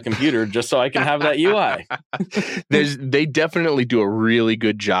much on a computer just so I can have that UI. They definitely do a really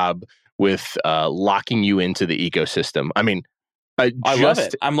good job with locking you into the ecosystem. I mean, I love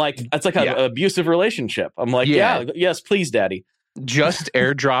it. I'm like, it's like an abusive relationship. I'm like, yes, please, Daddy. Just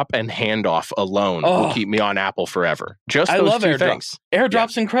AirDrop and Handoff alone will keep me on Apple forever. Just those two things.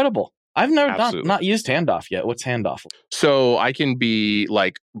 AirDrop's incredible. I've never not used Handoff yet. What's Handoff? So I can be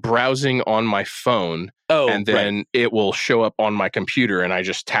like browsing on my phone, and then it will show up on my computer, and I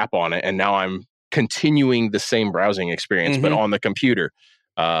just tap on it, and now I'm continuing the same browsing experience, but on the computer.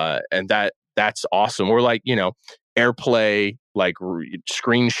 And that's awesome. Or like, AirPlay, like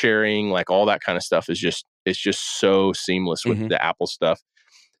screen sharing, like all that kind of stuff is just so seamless with the Apple stuff.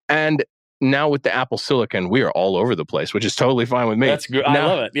 And now with the Apple Silicon, we are all over the place, which is totally fine with me. That's good. I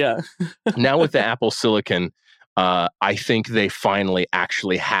love it. Yeah. Now with the Apple Silicon, I think they finally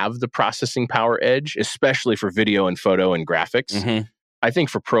actually have the processing power edge, especially for video and photo and graphics. I think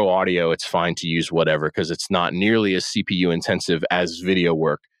for pro audio, it's fine to use whatever because it's not nearly as CPU intensive as video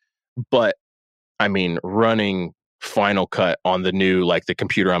work. But I mean, running Final Cut on the new, like the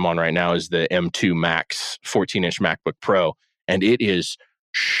computer I'm on right now is the M2 Max 14-inch MacBook Pro, and it is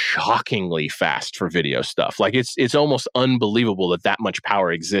shockingly fast for video stuff. Like it's almost unbelievable that much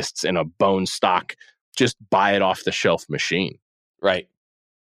power exists in a bone stock, just buy it off the shelf machine. Right.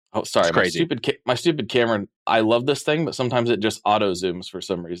 Oh, sorry. It's crazy. My stupid camera. I love this thing, but sometimes it just auto zooms for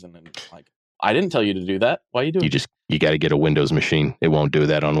some reason. And like, I didn't tell you to do that. Why are you doing it? You got to get a Windows machine. It won't do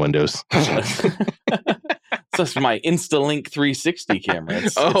that on Windows. It's my Instalink 360 camera.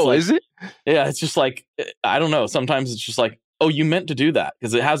 It's like, is it? Yeah, it's just like, I don't know. Sometimes it's just like, oh, you meant to do that,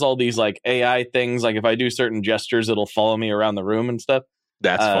 because it has all these like AI things. Like if I do certain gestures, it'll follow me around the room and stuff.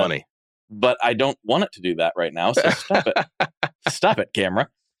 That's funny. But I don't want it to do that right now. So stop it. Stop it, camera.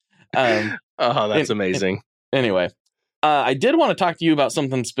 That's amazing. Anyway, I did want to talk to you about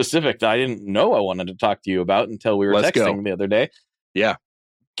something specific that I didn't know I wanted to talk to you about until we were texting the other day. Yeah.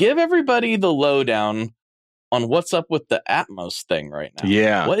 Give everybody the lowdown on what's up with the Atmos thing right now.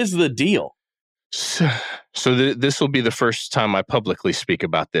 Yeah. What is the deal? So this will be the first time I publicly speak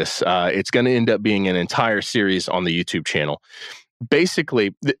about this. It's going to end up being an entire series on the YouTube channel.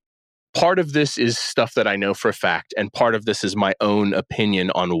 Basically, part of this is stuff that I know for a fact, and part of this is my own opinion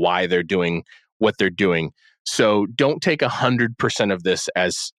on why they're doing what they're doing. So don't take 100% of this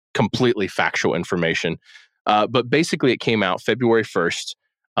as completely factual information. But basically, it came out February 1st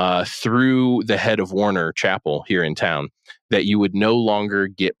through the head of Warner Chappell here in town that you would no longer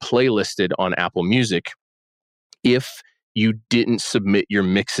get playlisted on Apple Music if you didn't submit your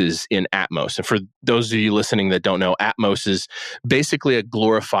mixes in Atmos. And for those of you listening that don't know, Atmos is basically a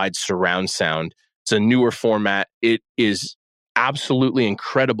glorified surround sound. It's a newer format. It is absolutely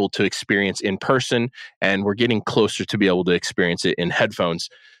incredible to experience in person, and we're getting closer to be able to experience it in headphones.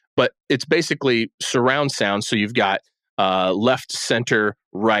 But it's basically surround sound. So you've got left, center,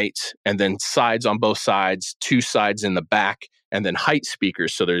 right, and then sides on both sides, two sides in the back, and then height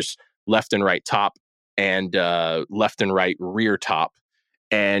speakers. So there's left and right top and left and right rear top.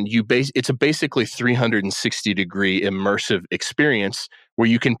 And it's a basically 360 degree immersive experience where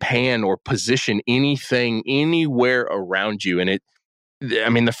you can pan or position anything anywhere around you. And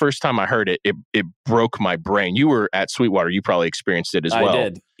the first time I heard it, it broke my brain. You were at Sweetwater. You probably experienced it as well. I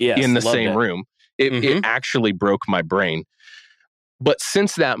did. Yes. In the same room. It actually broke my brain. But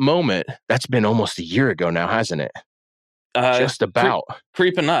since that moment, that's been almost a year ago now, hasn't it? Just about.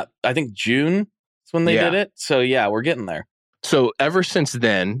 Creeping up. I think June is when they did it. So yeah, we're getting there. So ever since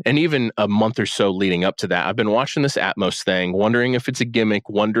then, and even a month or so leading up to that, I've been watching this Atmos thing, wondering if it's a gimmick,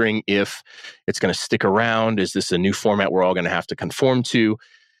 wondering if it's going to stick around. Is this a new format we're all going to have to conform to?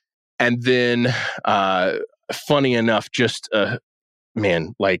 And then, funny enough,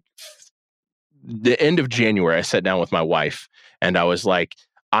 like the end of January, I sat down with my wife and I was like,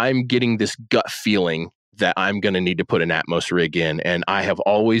 I'm getting this gut feeling that I'm going to need to put an Atmos rig in. And I have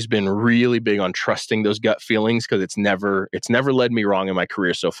always been really big on trusting those gut feelings because it's never led me wrong in my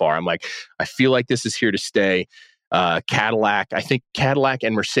career so far. I'm like, I feel like this is here to stay. Cadillac, I think Cadillac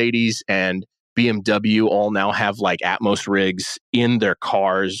and Mercedes and BMW all now have like Atmos rigs in their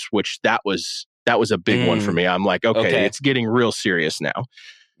cars, which that was a big one for me. I'm like, okay, it's getting real serious now.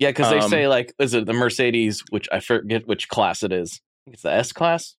 Yeah, because they say like, is it the Mercedes, which I forget which class it is. I think it's the S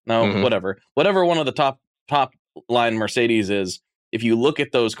class? No, whatever one of the top line Mercedes is. If you look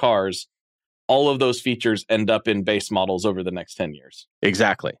at those cars, all of those features end up in base models over the next 10 years.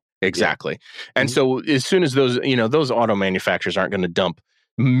 Exactly. Yeah. And so as soon as those auto manufacturers aren't going to dump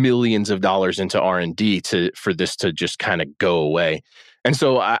millions of dollars into R&D for this to just kind of go away. And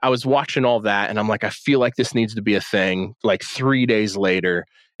so I was watching all that and I'm like, I feel like this needs to be a thing. Like 3 days later,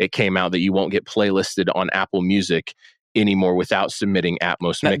 it came out that you won't get playlisted on Apple Music anymore without submitting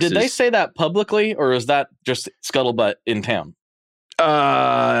Atmos mixes. Did they say that publicly, or is that just scuttlebutt in town?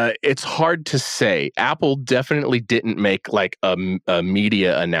 It's hard to say. Apple definitely didn't make like a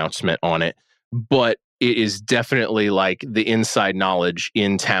media announcement on it, but it is definitely like the inside knowledge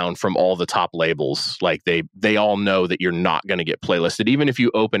in town from all the top labels. Like they all know that you're not going to get playlisted. Even if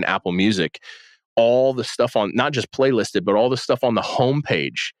you open Apple Music, all the stuff on, not just playlisted, but all the stuff on the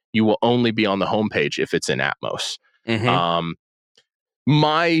homepage, you will only be on the homepage if it's in Atmos.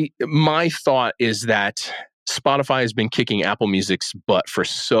 My thought is that Spotify has been kicking Apple Music's butt for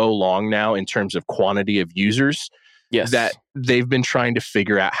so long now in terms of quantity of users. Yes. That they've been trying to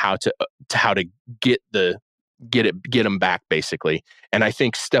figure out how to get them back, basically. And I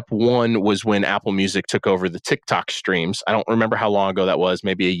think step one was when Apple Music took over the TikTok streams. I don't remember how long ago that was,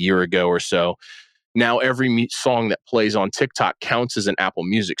 maybe a year ago or so. Now every song that plays on TikTok counts as an Apple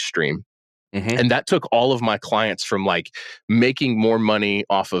Music stream. And that took all of my clients from like making more money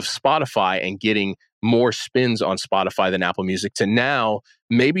off of Spotify and getting more spins on Spotify than Apple Music to now,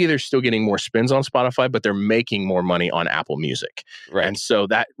 maybe they're still getting more spins on Spotify, but they're making more money on Apple Music. Right. And so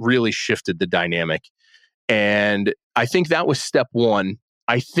that really shifted the dynamic. And I think that was step one.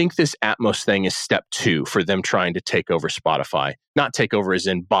 I think this Atmos thing is step two for them trying to take over Spotify. Not take over as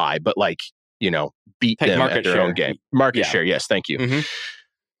in buy, but like, beat Take them market at their share. own game. Market share, yes, thank you.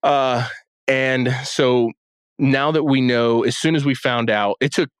 And so now that we know, as soon as we found out,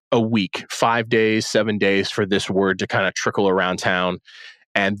 it took a week, 5 days, 7 days for this word to kind of trickle around town.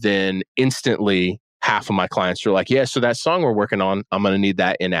 And then instantly, half of my clients are like, yeah, so that song we're working on, I'm going to need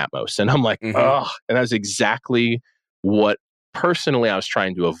that in Atmos. And I'm like, oh, and that's exactly what personally I was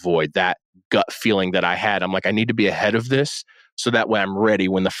trying to avoid, that gut feeling that I had. I'm like, I need to be ahead of this so that way I'm ready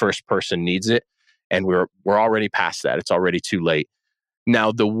when the first person needs it. And we're already past that. It's already too late.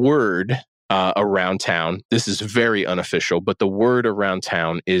 Now, the word around town, this is very unofficial, but the word around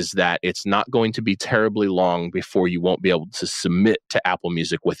town is that it's not going to be terribly long before you won't be able to submit to Apple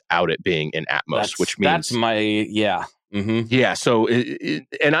Music without it being in Atmos, which means... That's my... Yeah. Yeah. So,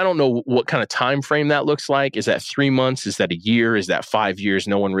 and I don't know what kind of time frame that looks like. Is that 3 months? Is that a year? Is that 5 years?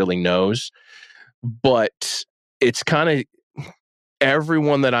 No one really knows. But it's kind of...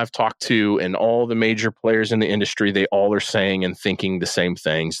 Everyone that I've talked to and all the major players in the industry, they all are saying and thinking the same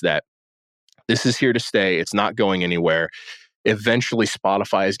things, that this is here to stay. It's not going anywhere. Eventually,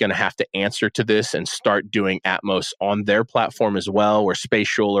 Spotify is going to have to answer to this and start doing Atmos on their platform as well, or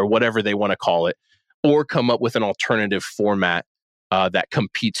spatial, or whatever they want to call it, or come up with an alternative format that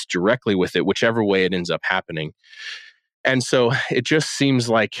competes directly with it, whichever way it ends up happening. And so it just seems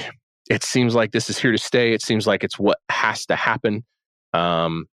like this is here to stay. It seems like it's what has to happen.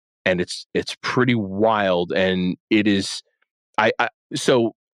 And it's pretty wild. And it is,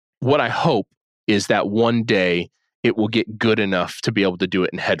 so what I hope is that one day it will get good enough to be able to do it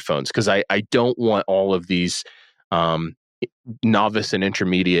in headphones. Because I don't want all of these novice and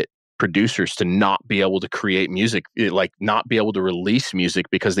intermediate producers to not be able to create music, like not be able to release music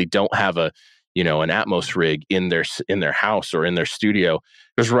because they don't have an Atmos rig in their house or in their studio.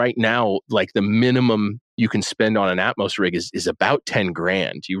 Because right now, like the minimum you can spend on an Atmos rig is about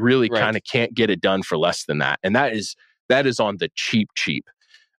 $10,000. You really kind of can't get it done for less than that, and that is on the cheap.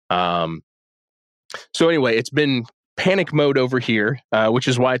 So anyway, it's been panic mode over here, which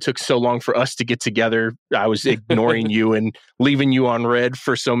is why it took so long for us to get together. I was ignoring you and leaving you on red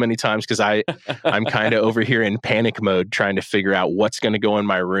for so many times because I'm kind of over here in panic mode trying to figure out what's going to go in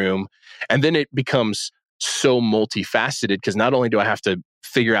my room. And then it becomes so multifaceted because not only do I have to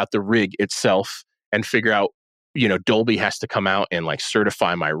figure out the rig itself and figure out, Dolby has to come out and like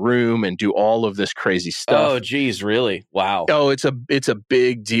certify my room and do all of this crazy stuff. Oh, geez, really? Wow. Oh, it's a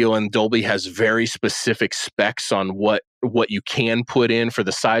big deal. And Dolby has very specific specs on what you can put in for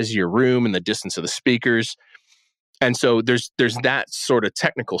the size of your room and the distance of the speakers. And so there's that sort of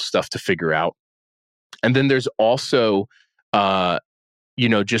technical stuff to figure out. And then there's also,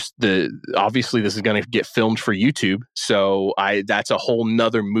 just obviously this is going to get filmed for YouTube. So that's a whole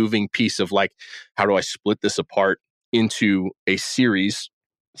nother moving piece of like, how do I split this apart into a series,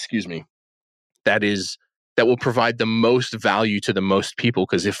 that will provide the most value to the most people.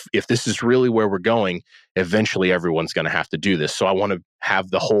 Because if this is really where we're going, eventually everyone's going to have to do this. So I want to have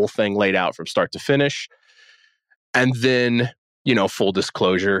the whole thing laid out from start to finish. And then, full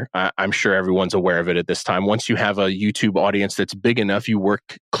disclosure, I'm sure everyone's aware of it at this time. Once you have a YouTube audience that's big enough, you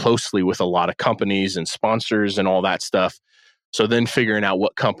work closely with a lot of companies and sponsors and all that stuff. So then figuring out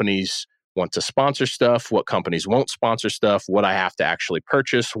what companies want to sponsor stuff, what companies won't sponsor stuff, what I have to actually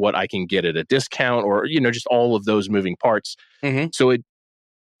purchase, what I can get at a discount, or, just all of those moving parts. So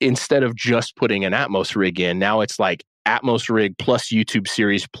instead of just putting an Atmos rig in, now it's like Atmos rig plus YouTube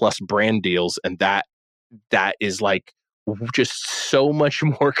series plus brand deals. And that is like just so much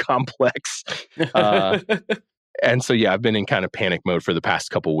more complex. And so, yeah, I've been in kind of panic mode for the past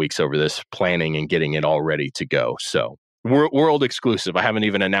couple of weeks over this, planning and getting it all ready to go. So world exclusive. I haven't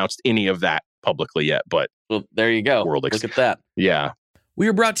even announced any of that publicly yet, but well, there you go. Look at that. Yeah. We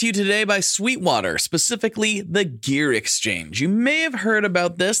are brought to you today by Sweetwater, specifically the Gear Exchange. You may have heard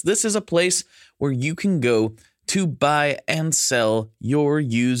about this. This is a place where you can go to buy and sell your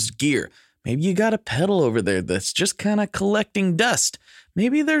used gear. Maybe you got a pedal over there that's just kind of collecting dust.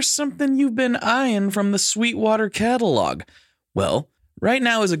 Maybe there's something you've been eyeing from the Sweetwater catalog. Well, right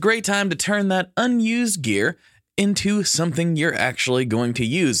now is a great time to turn that unused gear into something you're actually going to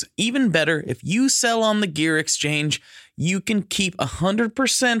use. Even better, if you sell on the Gear Exchange, you can keep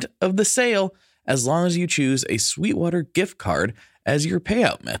 100% of the sale as long as you choose a Sweetwater gift card as your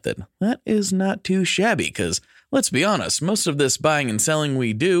payout method. That is not too shabby because, let's be honest, most of this buying and selling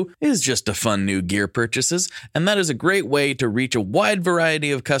we do is just to fund new gear purchases, and that is a great way to reach a wide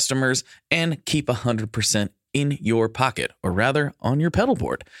variety of customers and keep 100% in your pocket, or rather on your pedal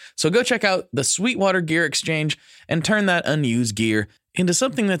board. So go check out the Sweetwater Gear Exchange and turn that unused gear into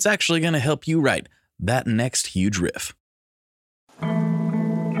something that's actually going to help you write that next huge riff.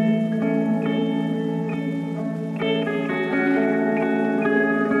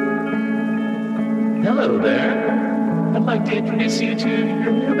 Hello there. I'd like to introduce you to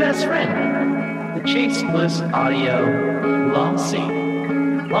your new best friend, the Chase Bliss Audio Lossy.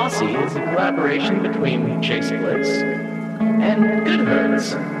 Lossy is a collaboration between Chase Bliss and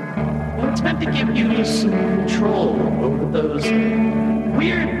Goodhertz. And it's meant to give you some control over those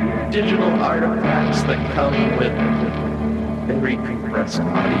weird digital artifacts that come with very compressed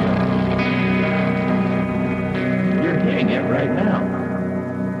audio. You're hearing it right now.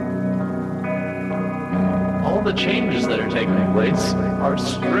 All the changes that are taking place are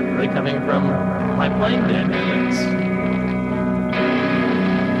strictly coming from my playing dynamics.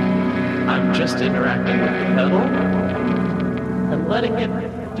 I'm just interacting with the pedal and letting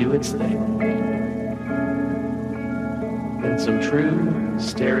it do its thing. In some true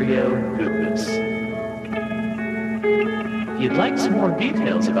stereo goodness. If you'd like some more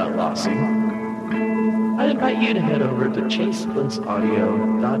details about Lossy, I'd invite you to head over to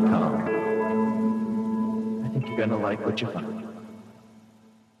chaseblinssaudio.com. I think you're going to like what you find.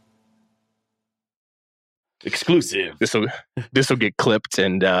 Exclusive. This will get clipped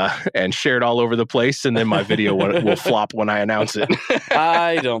and shared all over the place, and then my video will flop when I announce it.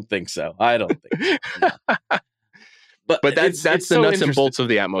 I don't think so. No. But that's it's the so nuts and bolts of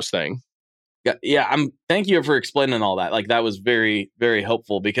the Atmos thing. Yeah. Thank you for explaining all that. Like, that was very, very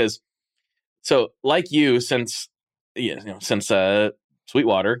helpful because, so like you, since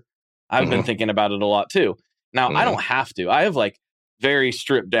Sweetwater, I've been thinking about it a lot too. Now I don't have to. I have like very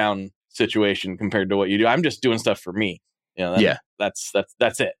stripped down situation compared to what you do. I'm just doing stuff for me. That's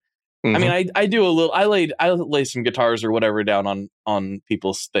it. I mean, I do a little. I lay some guitars or whatever down on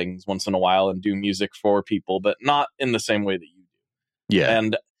people's things once in a while and do music for people, but not in the same way that you do. Yeah.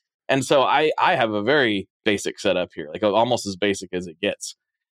 And so I have a very basic setup here, like almost as basic as it gets.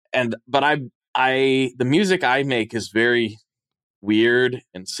 But the music I make is very weird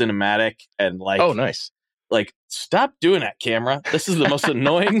and cinematic and like, oh, nice. Like, stop doing that, camera. This is the most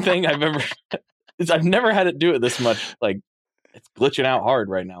annoying thing I've never had it do it this much. Like, it's glitching out hard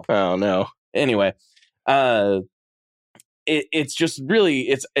right now. Oh no. Anyway, it's just really,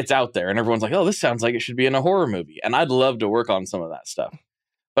 it's out there and everyone's like, oh, this sounds like it should be in a horror movie. And I'd love to work on some of that stuff.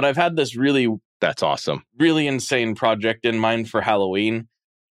 But I've had this that's awesome, really insane project in mind for Halloween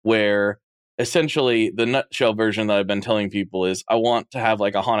where essentially the nutshell version that I've been telling people is I want to have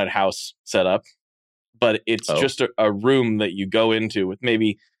like a haunted house set up, but it's just a room that you go into with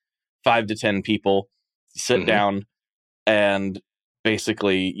maybe 5 to 10 people, sit down, and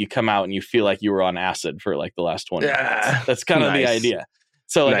basically you come out and you feel like you were on acid for like the last 20 minutes. That's kind of the idea.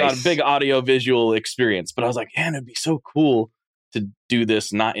 So like on a big audio visual experience. But I was like, man, it'd be so cool to do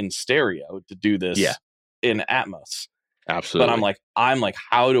this not in stereo, to do this in Atmos. Absolutely. But I'm like,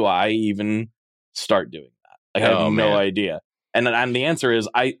 how do I even start doing that? Like, I have no idea. And the answer is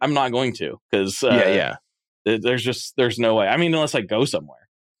I'm not going to, because there's no way. I mean, unless I go somewhere,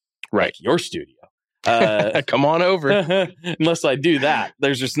 right? Like your studio. Come on over. Unless I do that,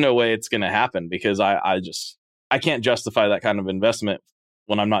 there's just no way it's going to happen, because I can't justify that kind of investment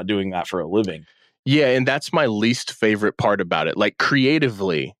when I'm not doing that for a living. Yeah, and that's my least favorite part about it. Like,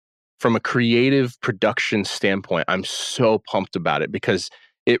 creatively, from a creative production standpoint, I'm so pumped about it, because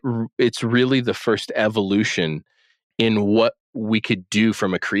it's really the first evolution in what we could do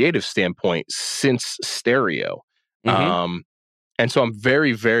from a creative standpoint since stereo. And so I'm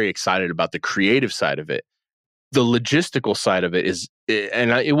very, very excited about the creative side of it. The logistical side of it is, and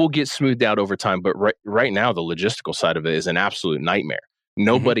it will get smoothed out over time, but right now, the logistical side of it is an absolute nightmare.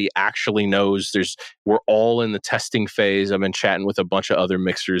 Nobody actually knows. We're all in the testing phase. I've been chatting with a bunch of other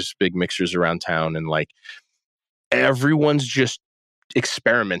big mixers around town, and like everyone's just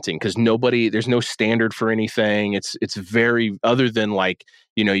experimenting, because there's no standard for anything. It's very, other than like,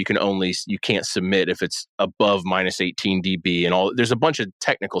 you can't submit if it's above -18 dB and all. There's a bunch of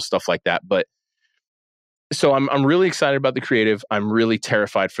technical stuff like that, but so I'm really excited about the creative. I'm really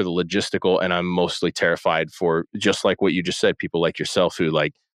terrified for the logistical, and I'm mostly terrified for, just like what you just said, people like yourself who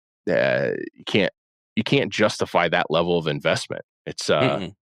like you can't justify that level of investment. It's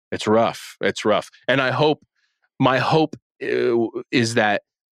rough. It's rough. And my hope is that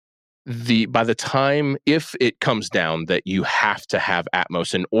by the time, if it comes down that you have to have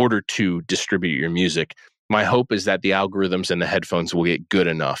Atmos in order to distribute your music, my hope is that the algorithms and the headphones will get good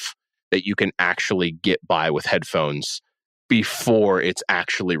enough that you can actually get by with headphones before it's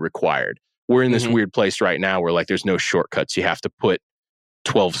actually required. We're in this weird place right now where like there's no shortcuts. You have to put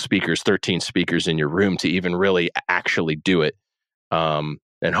 12 speakers, 13 speakers in your room to even really actually do it. And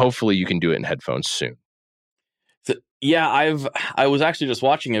hopefully you can do it in headphones soon. So, yeah, I was actually just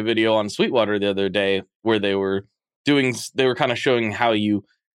watching a video on Sweetwater the other day where they were kind of showing how you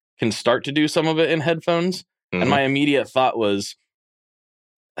can start to do some of it in headphones. And my immediate thought was,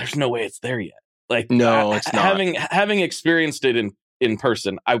 there's no way it's there yet. Like, no, it's not. Having experienced it in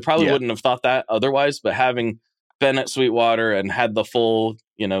person, I probably wouldn't have thought that otherwise, but having been at Sweetwater and had the full,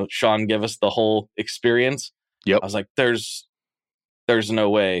 Sean give us the whole experience. Yep. I was like, there's no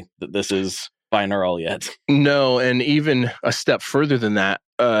way that this is binaural yet. No, and even a step further than that,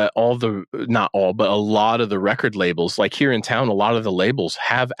 not all, but a lot of the record labels, like here in town, a lot of the labels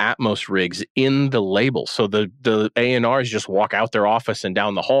have Atmos rigs in the label. So the A&Rs just walk out their office and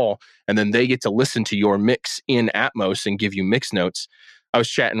down the hall, and then they get to listen to your mix in Atmos and give you mix notes. I was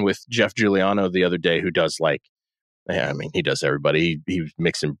chatting with Jeff Giuliano the other day, who does he does everybody. He was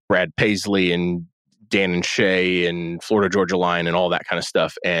mixing Brad Paisley and Dan and Shay and Florida Georgia Line and all that kind of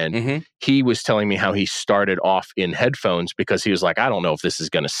stuff. And he was telling me how he started off in headphones because he was like, I don't know if this is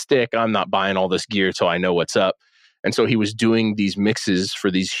going to stick. I'm not buying all this gear till I know what's up. And so he was doing these mixes for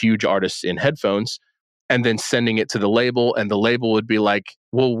these huge artists in headphones and then sending it to the label. And the label would be like,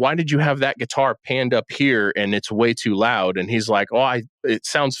 well, why did you have that guitar panned up here and it's way too loud? And he's like, it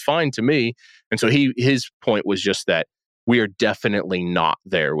sounds fine to me. And so his point was just that we are definitely not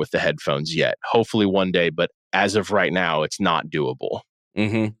there with the headphones yet. Hopefully one day, but as of right now, it's not doable.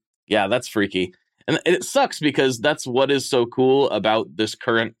 Yeah, that's freaky. And it sucks because that's what is so cool about this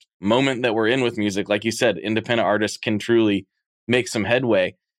current moment that we're in with music. Like you said, independent artists can truly make some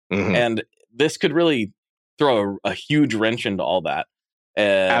headway. And this could really throw a huge wrench into all that.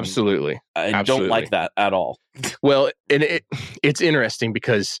 And Absolutely. I don't like that at all. Well, and it's interesting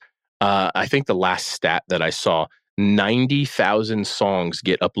because I think the last stat that I saw, 90,000 songs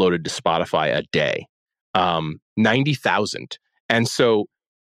get uploaded to Spotify a day. 90,000. And so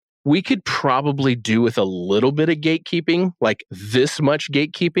we could probably do with a little bit of gatekeeping, like this much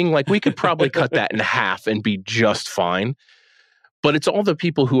gatekeeping. Like we could probably cut that in half and be just fine. But it's all the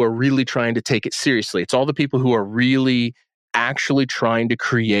people who are really trying to take it seriously. It's all the people who are really actually trying to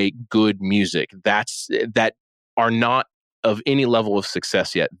create good music that are not of any level of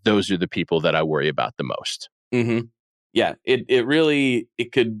success yet. Those are the people that I worry about the most. Yeah,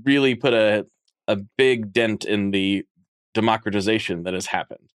 it could really put a big dent in the democratization that has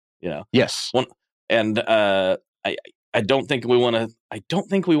happened. Yes. I don't think we want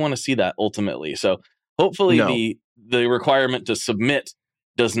to see that ultimately. So hopefully the requirement to submit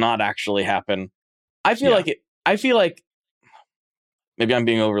does not actually happen. I feel like maybe I'm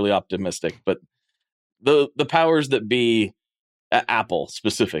being overly optimistic, but the powers that be at Apple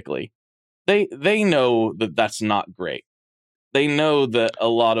specifically, they know that that's not great. They know that a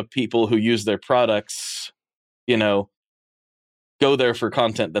lot of people who use their products, go there for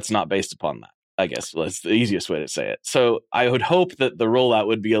content that's not based upon that. I guess that's the easiest way to say it. So I would hope that the rollout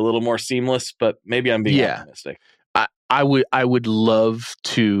would be a little more seamless, but maybe I'm being optimistic. I would love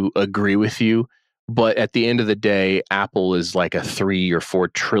to agree with you, but at the end of the day, Apple is like a $3 or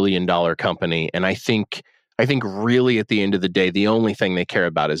 $4 trillion company, and I think really at the end of the day, the only thing they care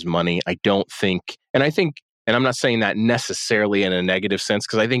about is money. I don't think, and I'm not saying that necessarily in a negative sense,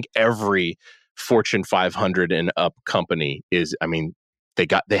 because I think every Fortune 500 and up company is,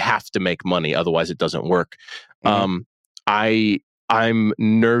 they have to make money, otherwise it doesn't work. I'm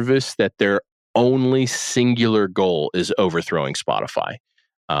nervous that their only singular goal is overthrowing Spotify.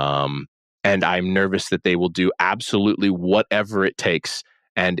 And I'm nervous that they will do absolutely whatever it takes.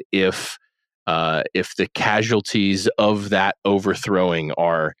 And if the casualties of that overthrowing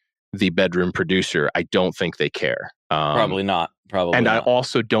are the bedroom producer, I don't think they care. Probably not. And I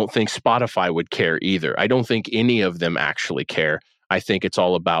also don't think Spotify would care either. I don't think any of them actually care. I think it's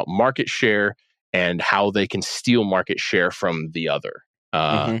all about market share and how they can steal market share from the other.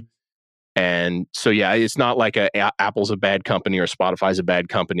 And so, yeah, it's not like Apple's a bad company or Spotify's a bad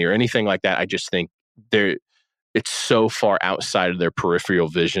company or anything like that. I just think it's so far outside of their peripheral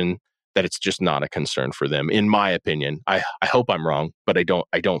vision that it's just not a concern for them, in my opinion. I hope I'm wrong, but I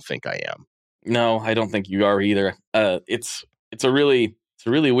don't think I am. No, I don't think you are either. It's a really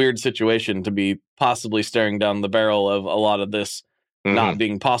weird situation to be possibly staring down the barrel of a lot of this not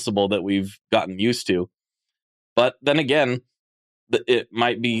being possible that we've gotten used to. But then again, it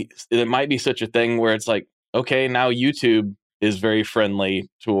might be such a thing where it's like, okay, now YouTube is very friendly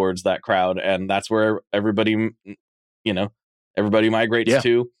towards that crowd, and that's where everybody migrates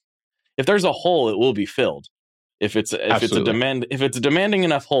to. If there's a hole, it will be filled. If it's a demanding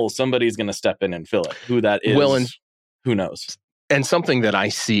enough hole, somebody's going to step in and fill it. Who that is, well, and who knows? And something that I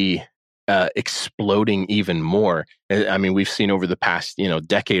see exploding even more. I mean, we've seen over the past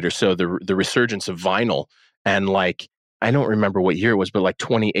decade or so the resurgence of vinyl, and like I don't remember what year it was, but like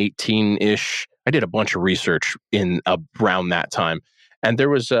 2018-ish. I did a bunch of research in around that time, and there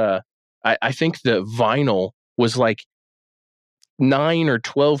was I think the vinyl was like 9 or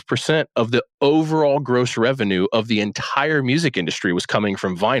 12% of the overall gross revenue of the entire music industry was coming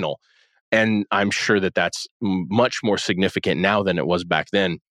from vinyl. And I'm sure that that's much more significant now than it was back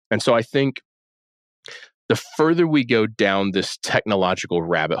then. And so I think the further we go down this technological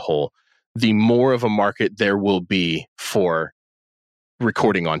rabbit hole, the more of a market there will be for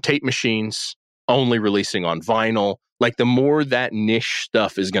recording on tape machines, only releasing on vinyl. Like the more that niche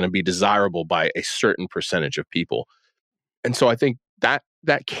stuff is going to be desirable by a certain percentage of people. And so I think that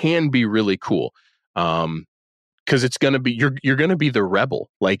can be really cool, because it's going to be you're going to be the rebel,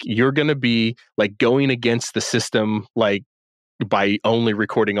 like you're going to be like going against the system, like by only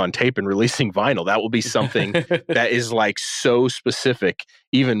recording on tape and releasing vinyl. That will be something that is like so specific,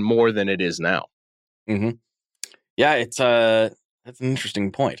 even more than it is now. Mm-hmm. Yeah, it's that's an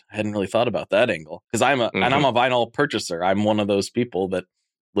interesting point. I hadn't really thought about that angle, because I'm a vinyl purchaser. I'm one of those people that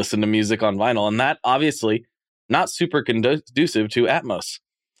listen to music on vinyl, and that obviously not super conducive to Atmos.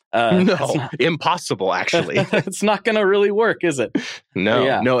 No, impossible, actually. It's not going to really work, is it?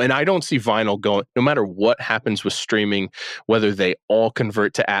 No. And I don't see vinyl going, no matter what happens with streaming, whether they all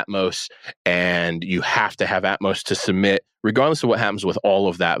convert to Atmos and you have to have Atmos to submit, regardless of what happens with all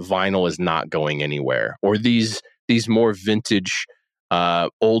of that, vinyl is not going anywhere. Or these more vintage,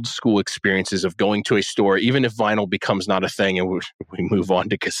 old school experiences of going to a store, even if vinyl becomes not a thing and we move on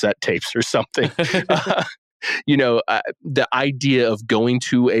to cassette tapes or something. The idea of going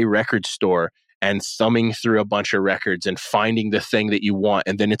to a record store and thumbing through a bunch of records and finding the thing that you want,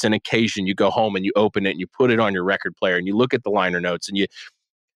 and then it's an occasion, you go home and you open it and you put it on your record player and you look at the liner notes, and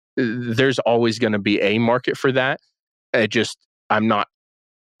there's always going to be a market for that. I'm not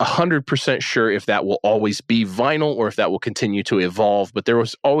 100% sure if that will always be vinyl or if that will continue to evolve, but there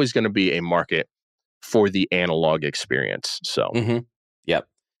was always going to be a market for the analog experience. So, Yep.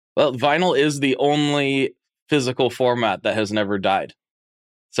 Well, vinyl is the only physical format that has never died.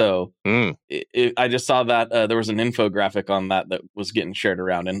 So I just saw that there was an infographic on that was getting shared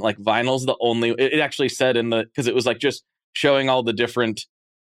around, and like vinyl's the only. It actually said because it was like just showing all the different.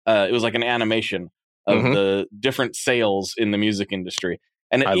 It was like an animation of the different sales in the music industry,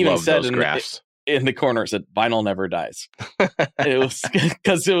 and it even said in the corner, it said vinyl never dies. It was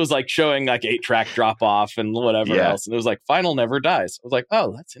because it was like showing like 8-track drop off and whatever else, and it was like vinyl never dies. I was like,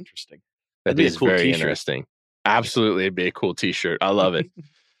 oh, that's interesting. That'd be a cool very t-shirt. Interesting. Absolutely, it'd be a cool t-shirt. I love it.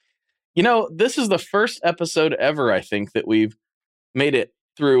 This is the first episode ever, I think, that we've made it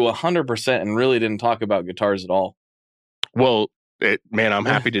through 100% and really didn't talk about guitars at all. Well, I'm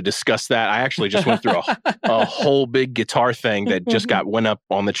happy to discuss that. I actually just went through a whole big guitar thing that just went up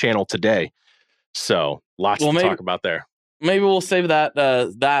on the channel today. So lots to talk about there. Maybe we'll save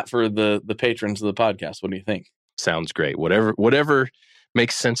that for the patrons of the podcast. What do you think? Sounds great. Whatever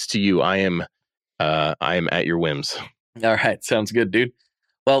makes sense to you. I am at your whims. All right. Sounds good, dude.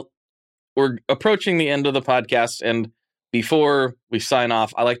 Well, we're approaching the end of the podcast, and before we sign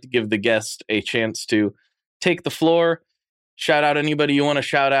off, I like to give the guest a chance to take the floor, shout out anybody you want to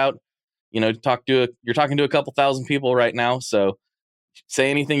shout out. You're talking to a couple thousand people right now, so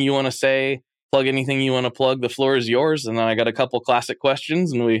say anything you want to say, plug anything you want to plug. The floor is yours, and then I got a couple classic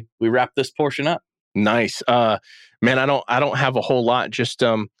questions, and we wrap this portion up. Nice. Man, I don't have a whole lot. Just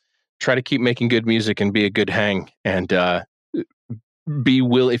try to keep making good music and be a good hang, and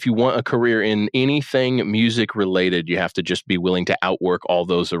if you want a career in anything music related, you have to just be willing to outwork all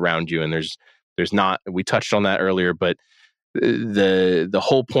those around you. And there's not, we touched on that earlier, but the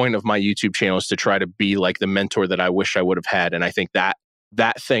whole point of my YouTube channel is to try to be like the mentor that I wish I would have had. And I think that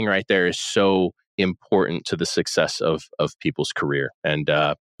thing right there is so important to the success of people's career. And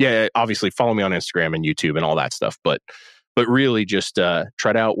obviously follow me on Instagram and YouTube and all that stuff, but really just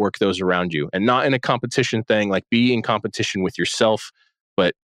try to outwork those around you, and not in a competition thing. Like, be in competition with yourself,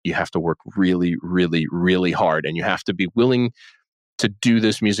 but you have to work really, really, really hard, and you have to be willing to do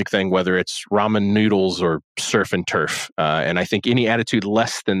this music thing, whether it's ramen noodles or surf and turf. And I think any attitude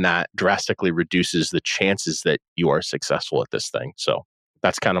less than that drastically reduces the chances that you are successful at this thing. So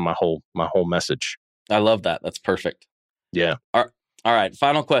that's kind of my whole message. I love that. That's perfect. Yeah. All All right,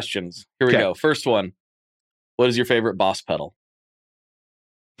 final questions. Here we Okay. go. First one. What is your favorite Boss pedal?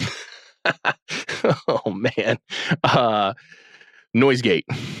 Oh man. Noise gate.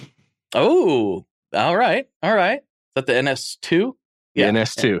 Oh, all right. All right. Is that the NS2? The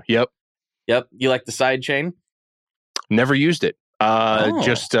NS2. Yep. Yep. You like the side chain? Never used it. Of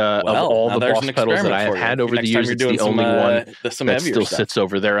all the there's Boss an pedals that experiment I have for you. had over the Next time years, you're it's doing the only one some that heavier still stuff. sits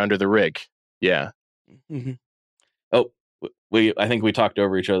over there under the rig. Yeah. Mhm. Oh, I think we talked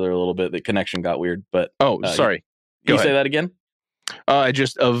over each other a little bit. The connection got weird, but Sorry. Go you say ahead. that again?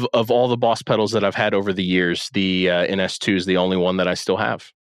 Just of all the Boss pedals that I've had over the years, the NS2 is the only one that I still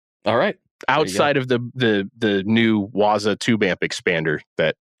have. All right. Outside of the new Waza tube amp expander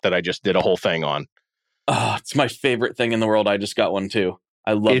that I just did a whole thing on. Oh, it's my favorite thing in the world. I just got one too.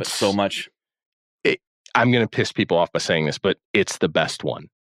 I love it so much. I'm going to piss people off by saying this, but it's the best one.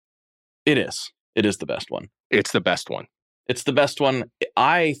 It is. It is the best one. It's the best one. It's the best one.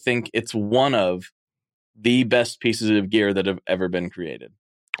 I think it's one of the best pieces of gear that have ever been created.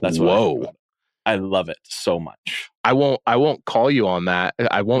 That's what I think about it. I love it so much. I won't call you on that.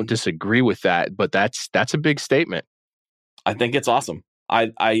 I won't disagree with that, but that's a big statement. I think it's awesome.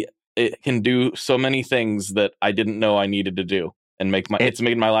 It can do so many things that I didn't know I needed to do, and it's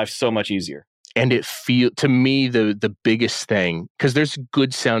made my life so much easier. And to me, the biggest thing, because there's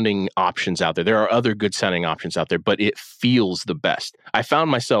good sounding options out there. There are other good sounding options out there, but it feels the best. I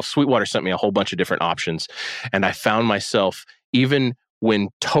found myself, Sweetwater sent me a whole bunch of different options, and I found myself, even when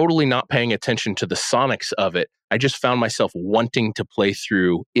totally not paying attention to the sonics of it, I just found myself wanting to play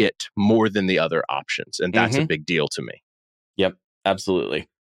through it more than the other options. And that's a big deal to me. Yep, absolutely.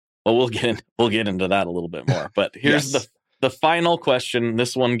 Well, we'll get into that a little bit more. But here's the final question.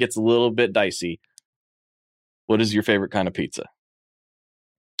 This one gets a little bit dicey. What is your favorite kind of pizza?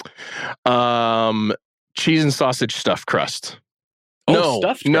 Cheese and sausage stuffed crust.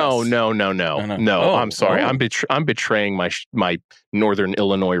 Stuffed crust. No. Oh, I'm sorry. oh. I'm betraying my Northern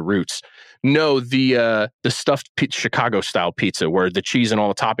Illinois roots. No, the stuffed Chicago style pizza where the cheese and all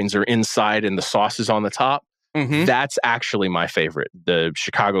the toppings are inside and the sauce is on the top. Mm-hmm. That's actually my favorite, the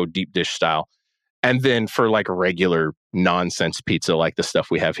Chicago deep dish style. And then for like a regular nonsense pizza, like the stuff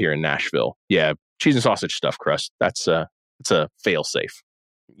we have here in Nashville, cheese and sausage stuffed crust. It's a fail safe.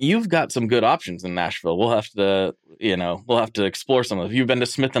 You've got some good options in Nashville. We'll have to explore some of them. Have you been to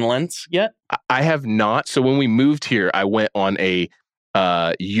Smith and Lentz yet? I have not. So when we moved here, I went on a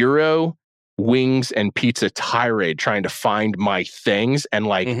Euro wings and pizza tirade trying to find my things. And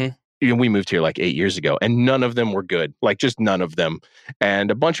we moved here like 8 years ago and none of them were good, like just none of them.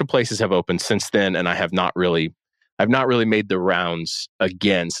 And a bunch of places have opened since then. And I've not really made the rounds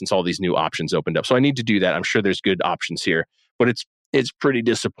again since all these new options opened up. So I need to do that. I'm sure there's good options here, but it's pretty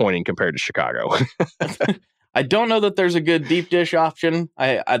disappointing compared to Chicago. I don't know that there's a good deep dish option.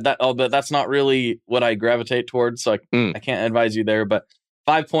 But that's not really what I gravitate towards. So I can't advise you there, but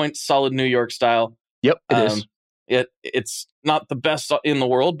 5 points, solid New York style. Yep, it is. It's not the best in the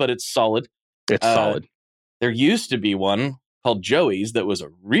world, but it's solid. It's solid. There used to be one called Joey's that was a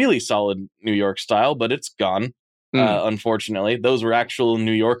really solid New York style, but it's gone. Unfortunately, those were actual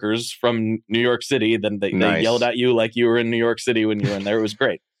New Yorkers from New York City. Then they yelled at you like you were in New York City when you were in there. It was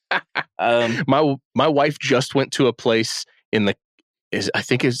great. My wife just went to a place I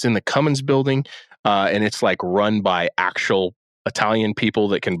think it's in the Cummins building, and it's like run by actual Italian people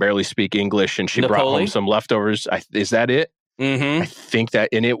that can barely speak English, and she brought home some leftovers. Is that it? Mm-hmm. I think that,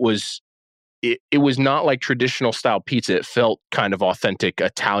 and it was not like traditional style pizza. It felt kind of authentic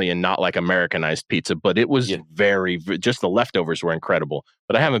Italian, not like Americanized pizza, but it was just the leftovers were incredible.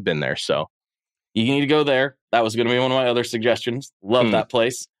 But I haven't been there, so. You need to go there. That was going to be one of my other suggestions. Love that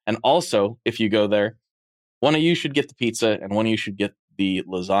place. And also, if you go there, one of you should get the pizza and one of you should get the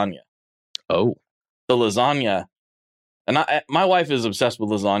lasagna. Oh. The lasagna. And my wife is obsessed with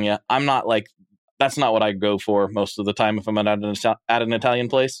lasagna. I'm not like, that's not what I go for most of the time if I'm at an Italian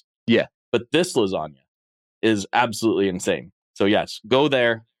place. Yeah. But this lasagna is absolutely insane. So yes, go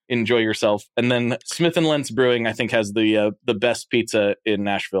there, enjoy yourself. And then Smith and Lentz Brewing, I think, has the best pizza in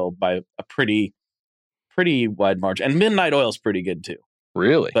Nashville by a pretty wide margin. And Midnight Oil is pretty good too.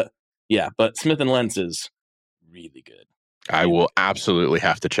 Really? But Smith and Lentz is really good. I will absolutely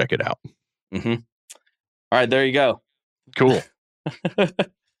have to check it out. Mm-hmm. All right, there you go. Cool.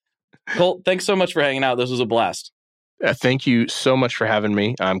 Colt, thanks so much for hanging out. This was a blast. Thank you so much for having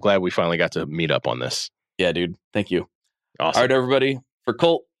me. I'm glad we finally got to meet up on this. Yeah, dude. Thank you. Awesome. All right, everybody. For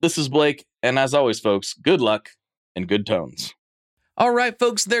Colt, this is Blake. And as always, folks, good luck and good tones. All right,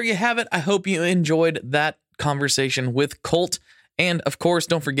 folks, there you have it. I hope you enjoyed that conversation with Colt. And of course,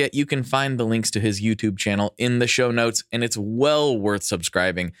 don't forget, you can find the links to his YouTube channel in the show notes, and it's well worth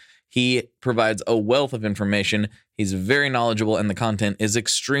subscribing. He provides a wealth of information. He's very knowledgeable, and the content is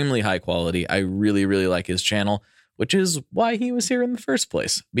extremely high quality. I really, really like his channel, which is why he was here in the first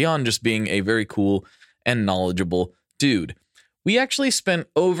place, beyond just being a very cool and knowledgeable dude. We actually spent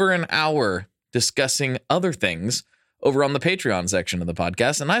over an hour discussing other things over on the Patreon section of the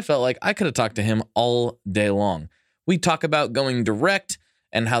podcast, and I felt like I could have talked to him all day long. We talk about going direct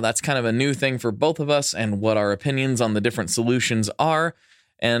and how that's kind of a new thing for both of us and what our opinions on the different solutions are,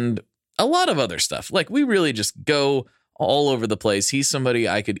 and a lot of other stuff. Like, we really just go all over the place. He's somebody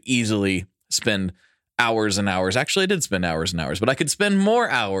I could easily spend hours and hours. Actually, I did spend hours and hours, but I could spend more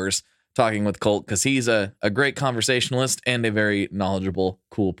hours talking with Colt because he's a great conversationalist and a very knowledgeable,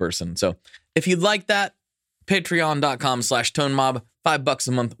 cool person. So if you'd like that, patreon.com/tonemob, $5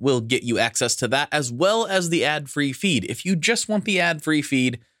 a month will get you access to that, as well as the ad-free feed. If you just want the ad-free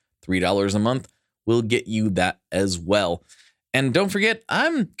feed, $3 a month will get you that as well. And don't forget,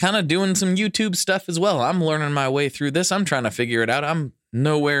 I'm kind of doing some YouTube stuff as well. I'm learning my way through this. I'm trying to figure it out. I'm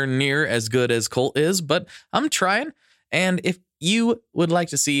nowhere near as good as Colt is, but I'm trying. And if you would like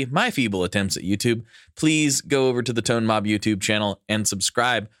to see my feeble attempts at YouTube, please go over to the Tone Mob YouTube channel and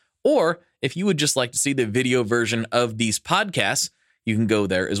subscribe. Or if you would just like to see the video version of these podcasts, you can go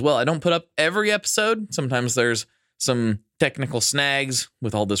there as well. I don't put up every episode. Sometimes there's some technical snags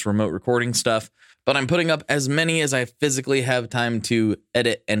with all this remote recording stuff, but I'm putting up as many as I physically have time to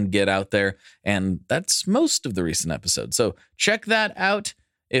edit and get out there. And that's most of the recent episodes. So check that out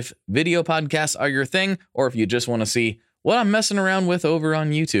if video podcasts are your thing, or if you just want to see what I'm messing around with over on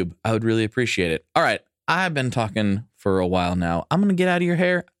YouTube. I would really appreciate it. All right, I've been talking for a while now. I'm going to get out of your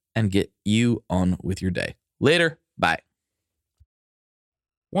hair and get you on with your day. Later. Bye.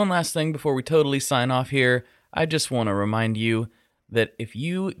 One last thing before we totally sign off here. I just want to remind you that if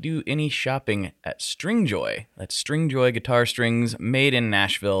you do any shopping at Stringjoy, that's Stringjoy guitar strings made in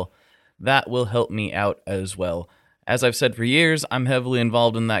Nashville, that will help me out as well. As I've said for years, I'm heavily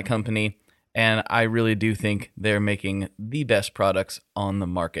involved in that company, and I really do think they're making the best products on the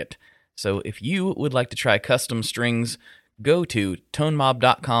market. So if you would like to try custom strings, go to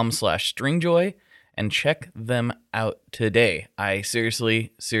tonemob.com/stringjoy and check them out today. I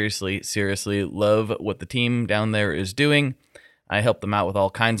seriously love what the team down there is doing. I help them out with all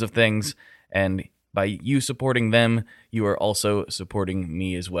kinds of things, and by you supporting them, you are also supporting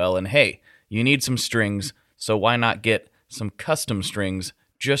me as well. And hey, you need some strings, so why not get some custom strings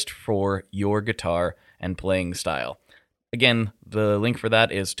just for your guitar and playing style? Again, the link for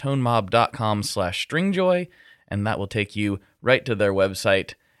that is tonemob.com/stringjoy, and that will take you right to their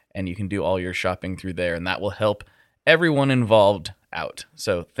website, and you can do all your shopping through there, and that will help everyone involved out.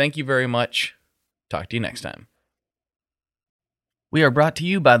 So thank you very much. Talk to you next time. We are brought to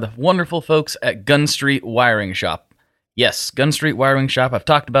you by the wonderful folks at Gun Street Wiring Shop. Yes, Gun Street Wiring Shop. I've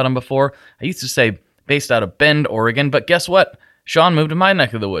talked about them before. I used to say based out of Bend, Oregon, but guess what? Sean moved to my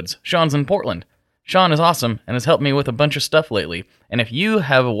neck of the woods. Sean's in Portland. Sean is awesome and has helped me with a bunch of stuff lately. And if you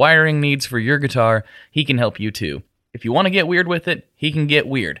have wiring needs for your guitar, he can help you too. If you want to get weird with it, he can get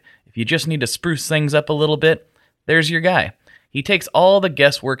weird. If you just need to spruce things up a little bit, there's your guy. He takes all the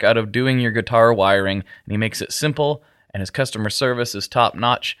guesswork out of doing your guitar wiring, and he makes it simple, and his customer service is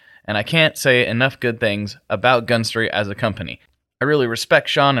top-notch, and I can't say enough good things about Gun Street as a company. I really respect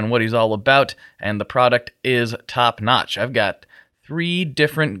Sean and what he's all about, and the product is top-notch. I've got 3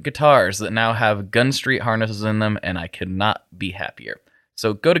 different guitars that now have Gun Street harnesses in them, and I could not be happier.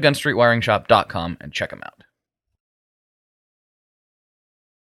 So go to gunstreetwiringshop.com and check them out.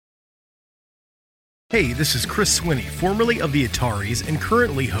 Hey, this is Chris Swinney, formerly of the Ataris and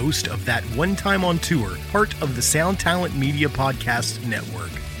currently host of That One Time on Tour, part of the Sound Talent Media Podcast Network.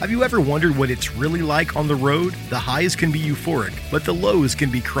 Have you ever wondered what it's really like on the road? The highs can be euphoric, but the lows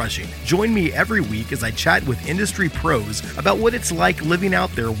can be crushing. Join me every week as I chat with industry pros about what it's like living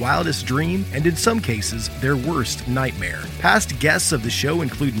out their wildest dream and, in some cases, their worst nightmare. Past guests of the show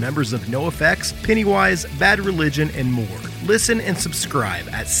include members of NoFX, Pennywise, Bad Religion, and more. Listen and subscribe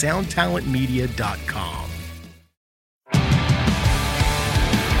at soundtalentmedia.com.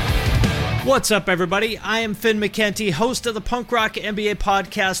 What's up, everybody? I am Finn McKenty, host of the Punk Rock MBA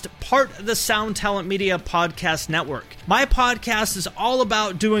podcast, part of the Sound Talent Media Podcast Network. My podcast is all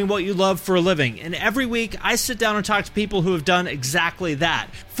about doing what you love for a living, and every week I sit down and talk to people who have done exactly that.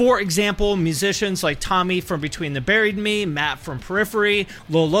 For example, musicians like Tommy from Between the Buried and Me, Matt from Periphery,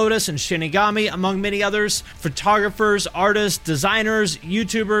 Lil Lotus and Shinigami, among many others, photographers, artists, designers,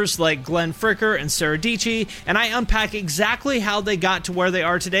 YouTubers like Glenn Fricker and Sarah Dici, and I unpack exactly how they got to where they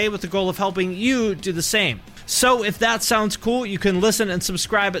are today with the goal of helping you do the same. So if that sounds cool, you can listen and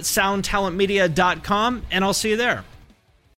subscribe at soundtalentmedia.com, and I'll see you there.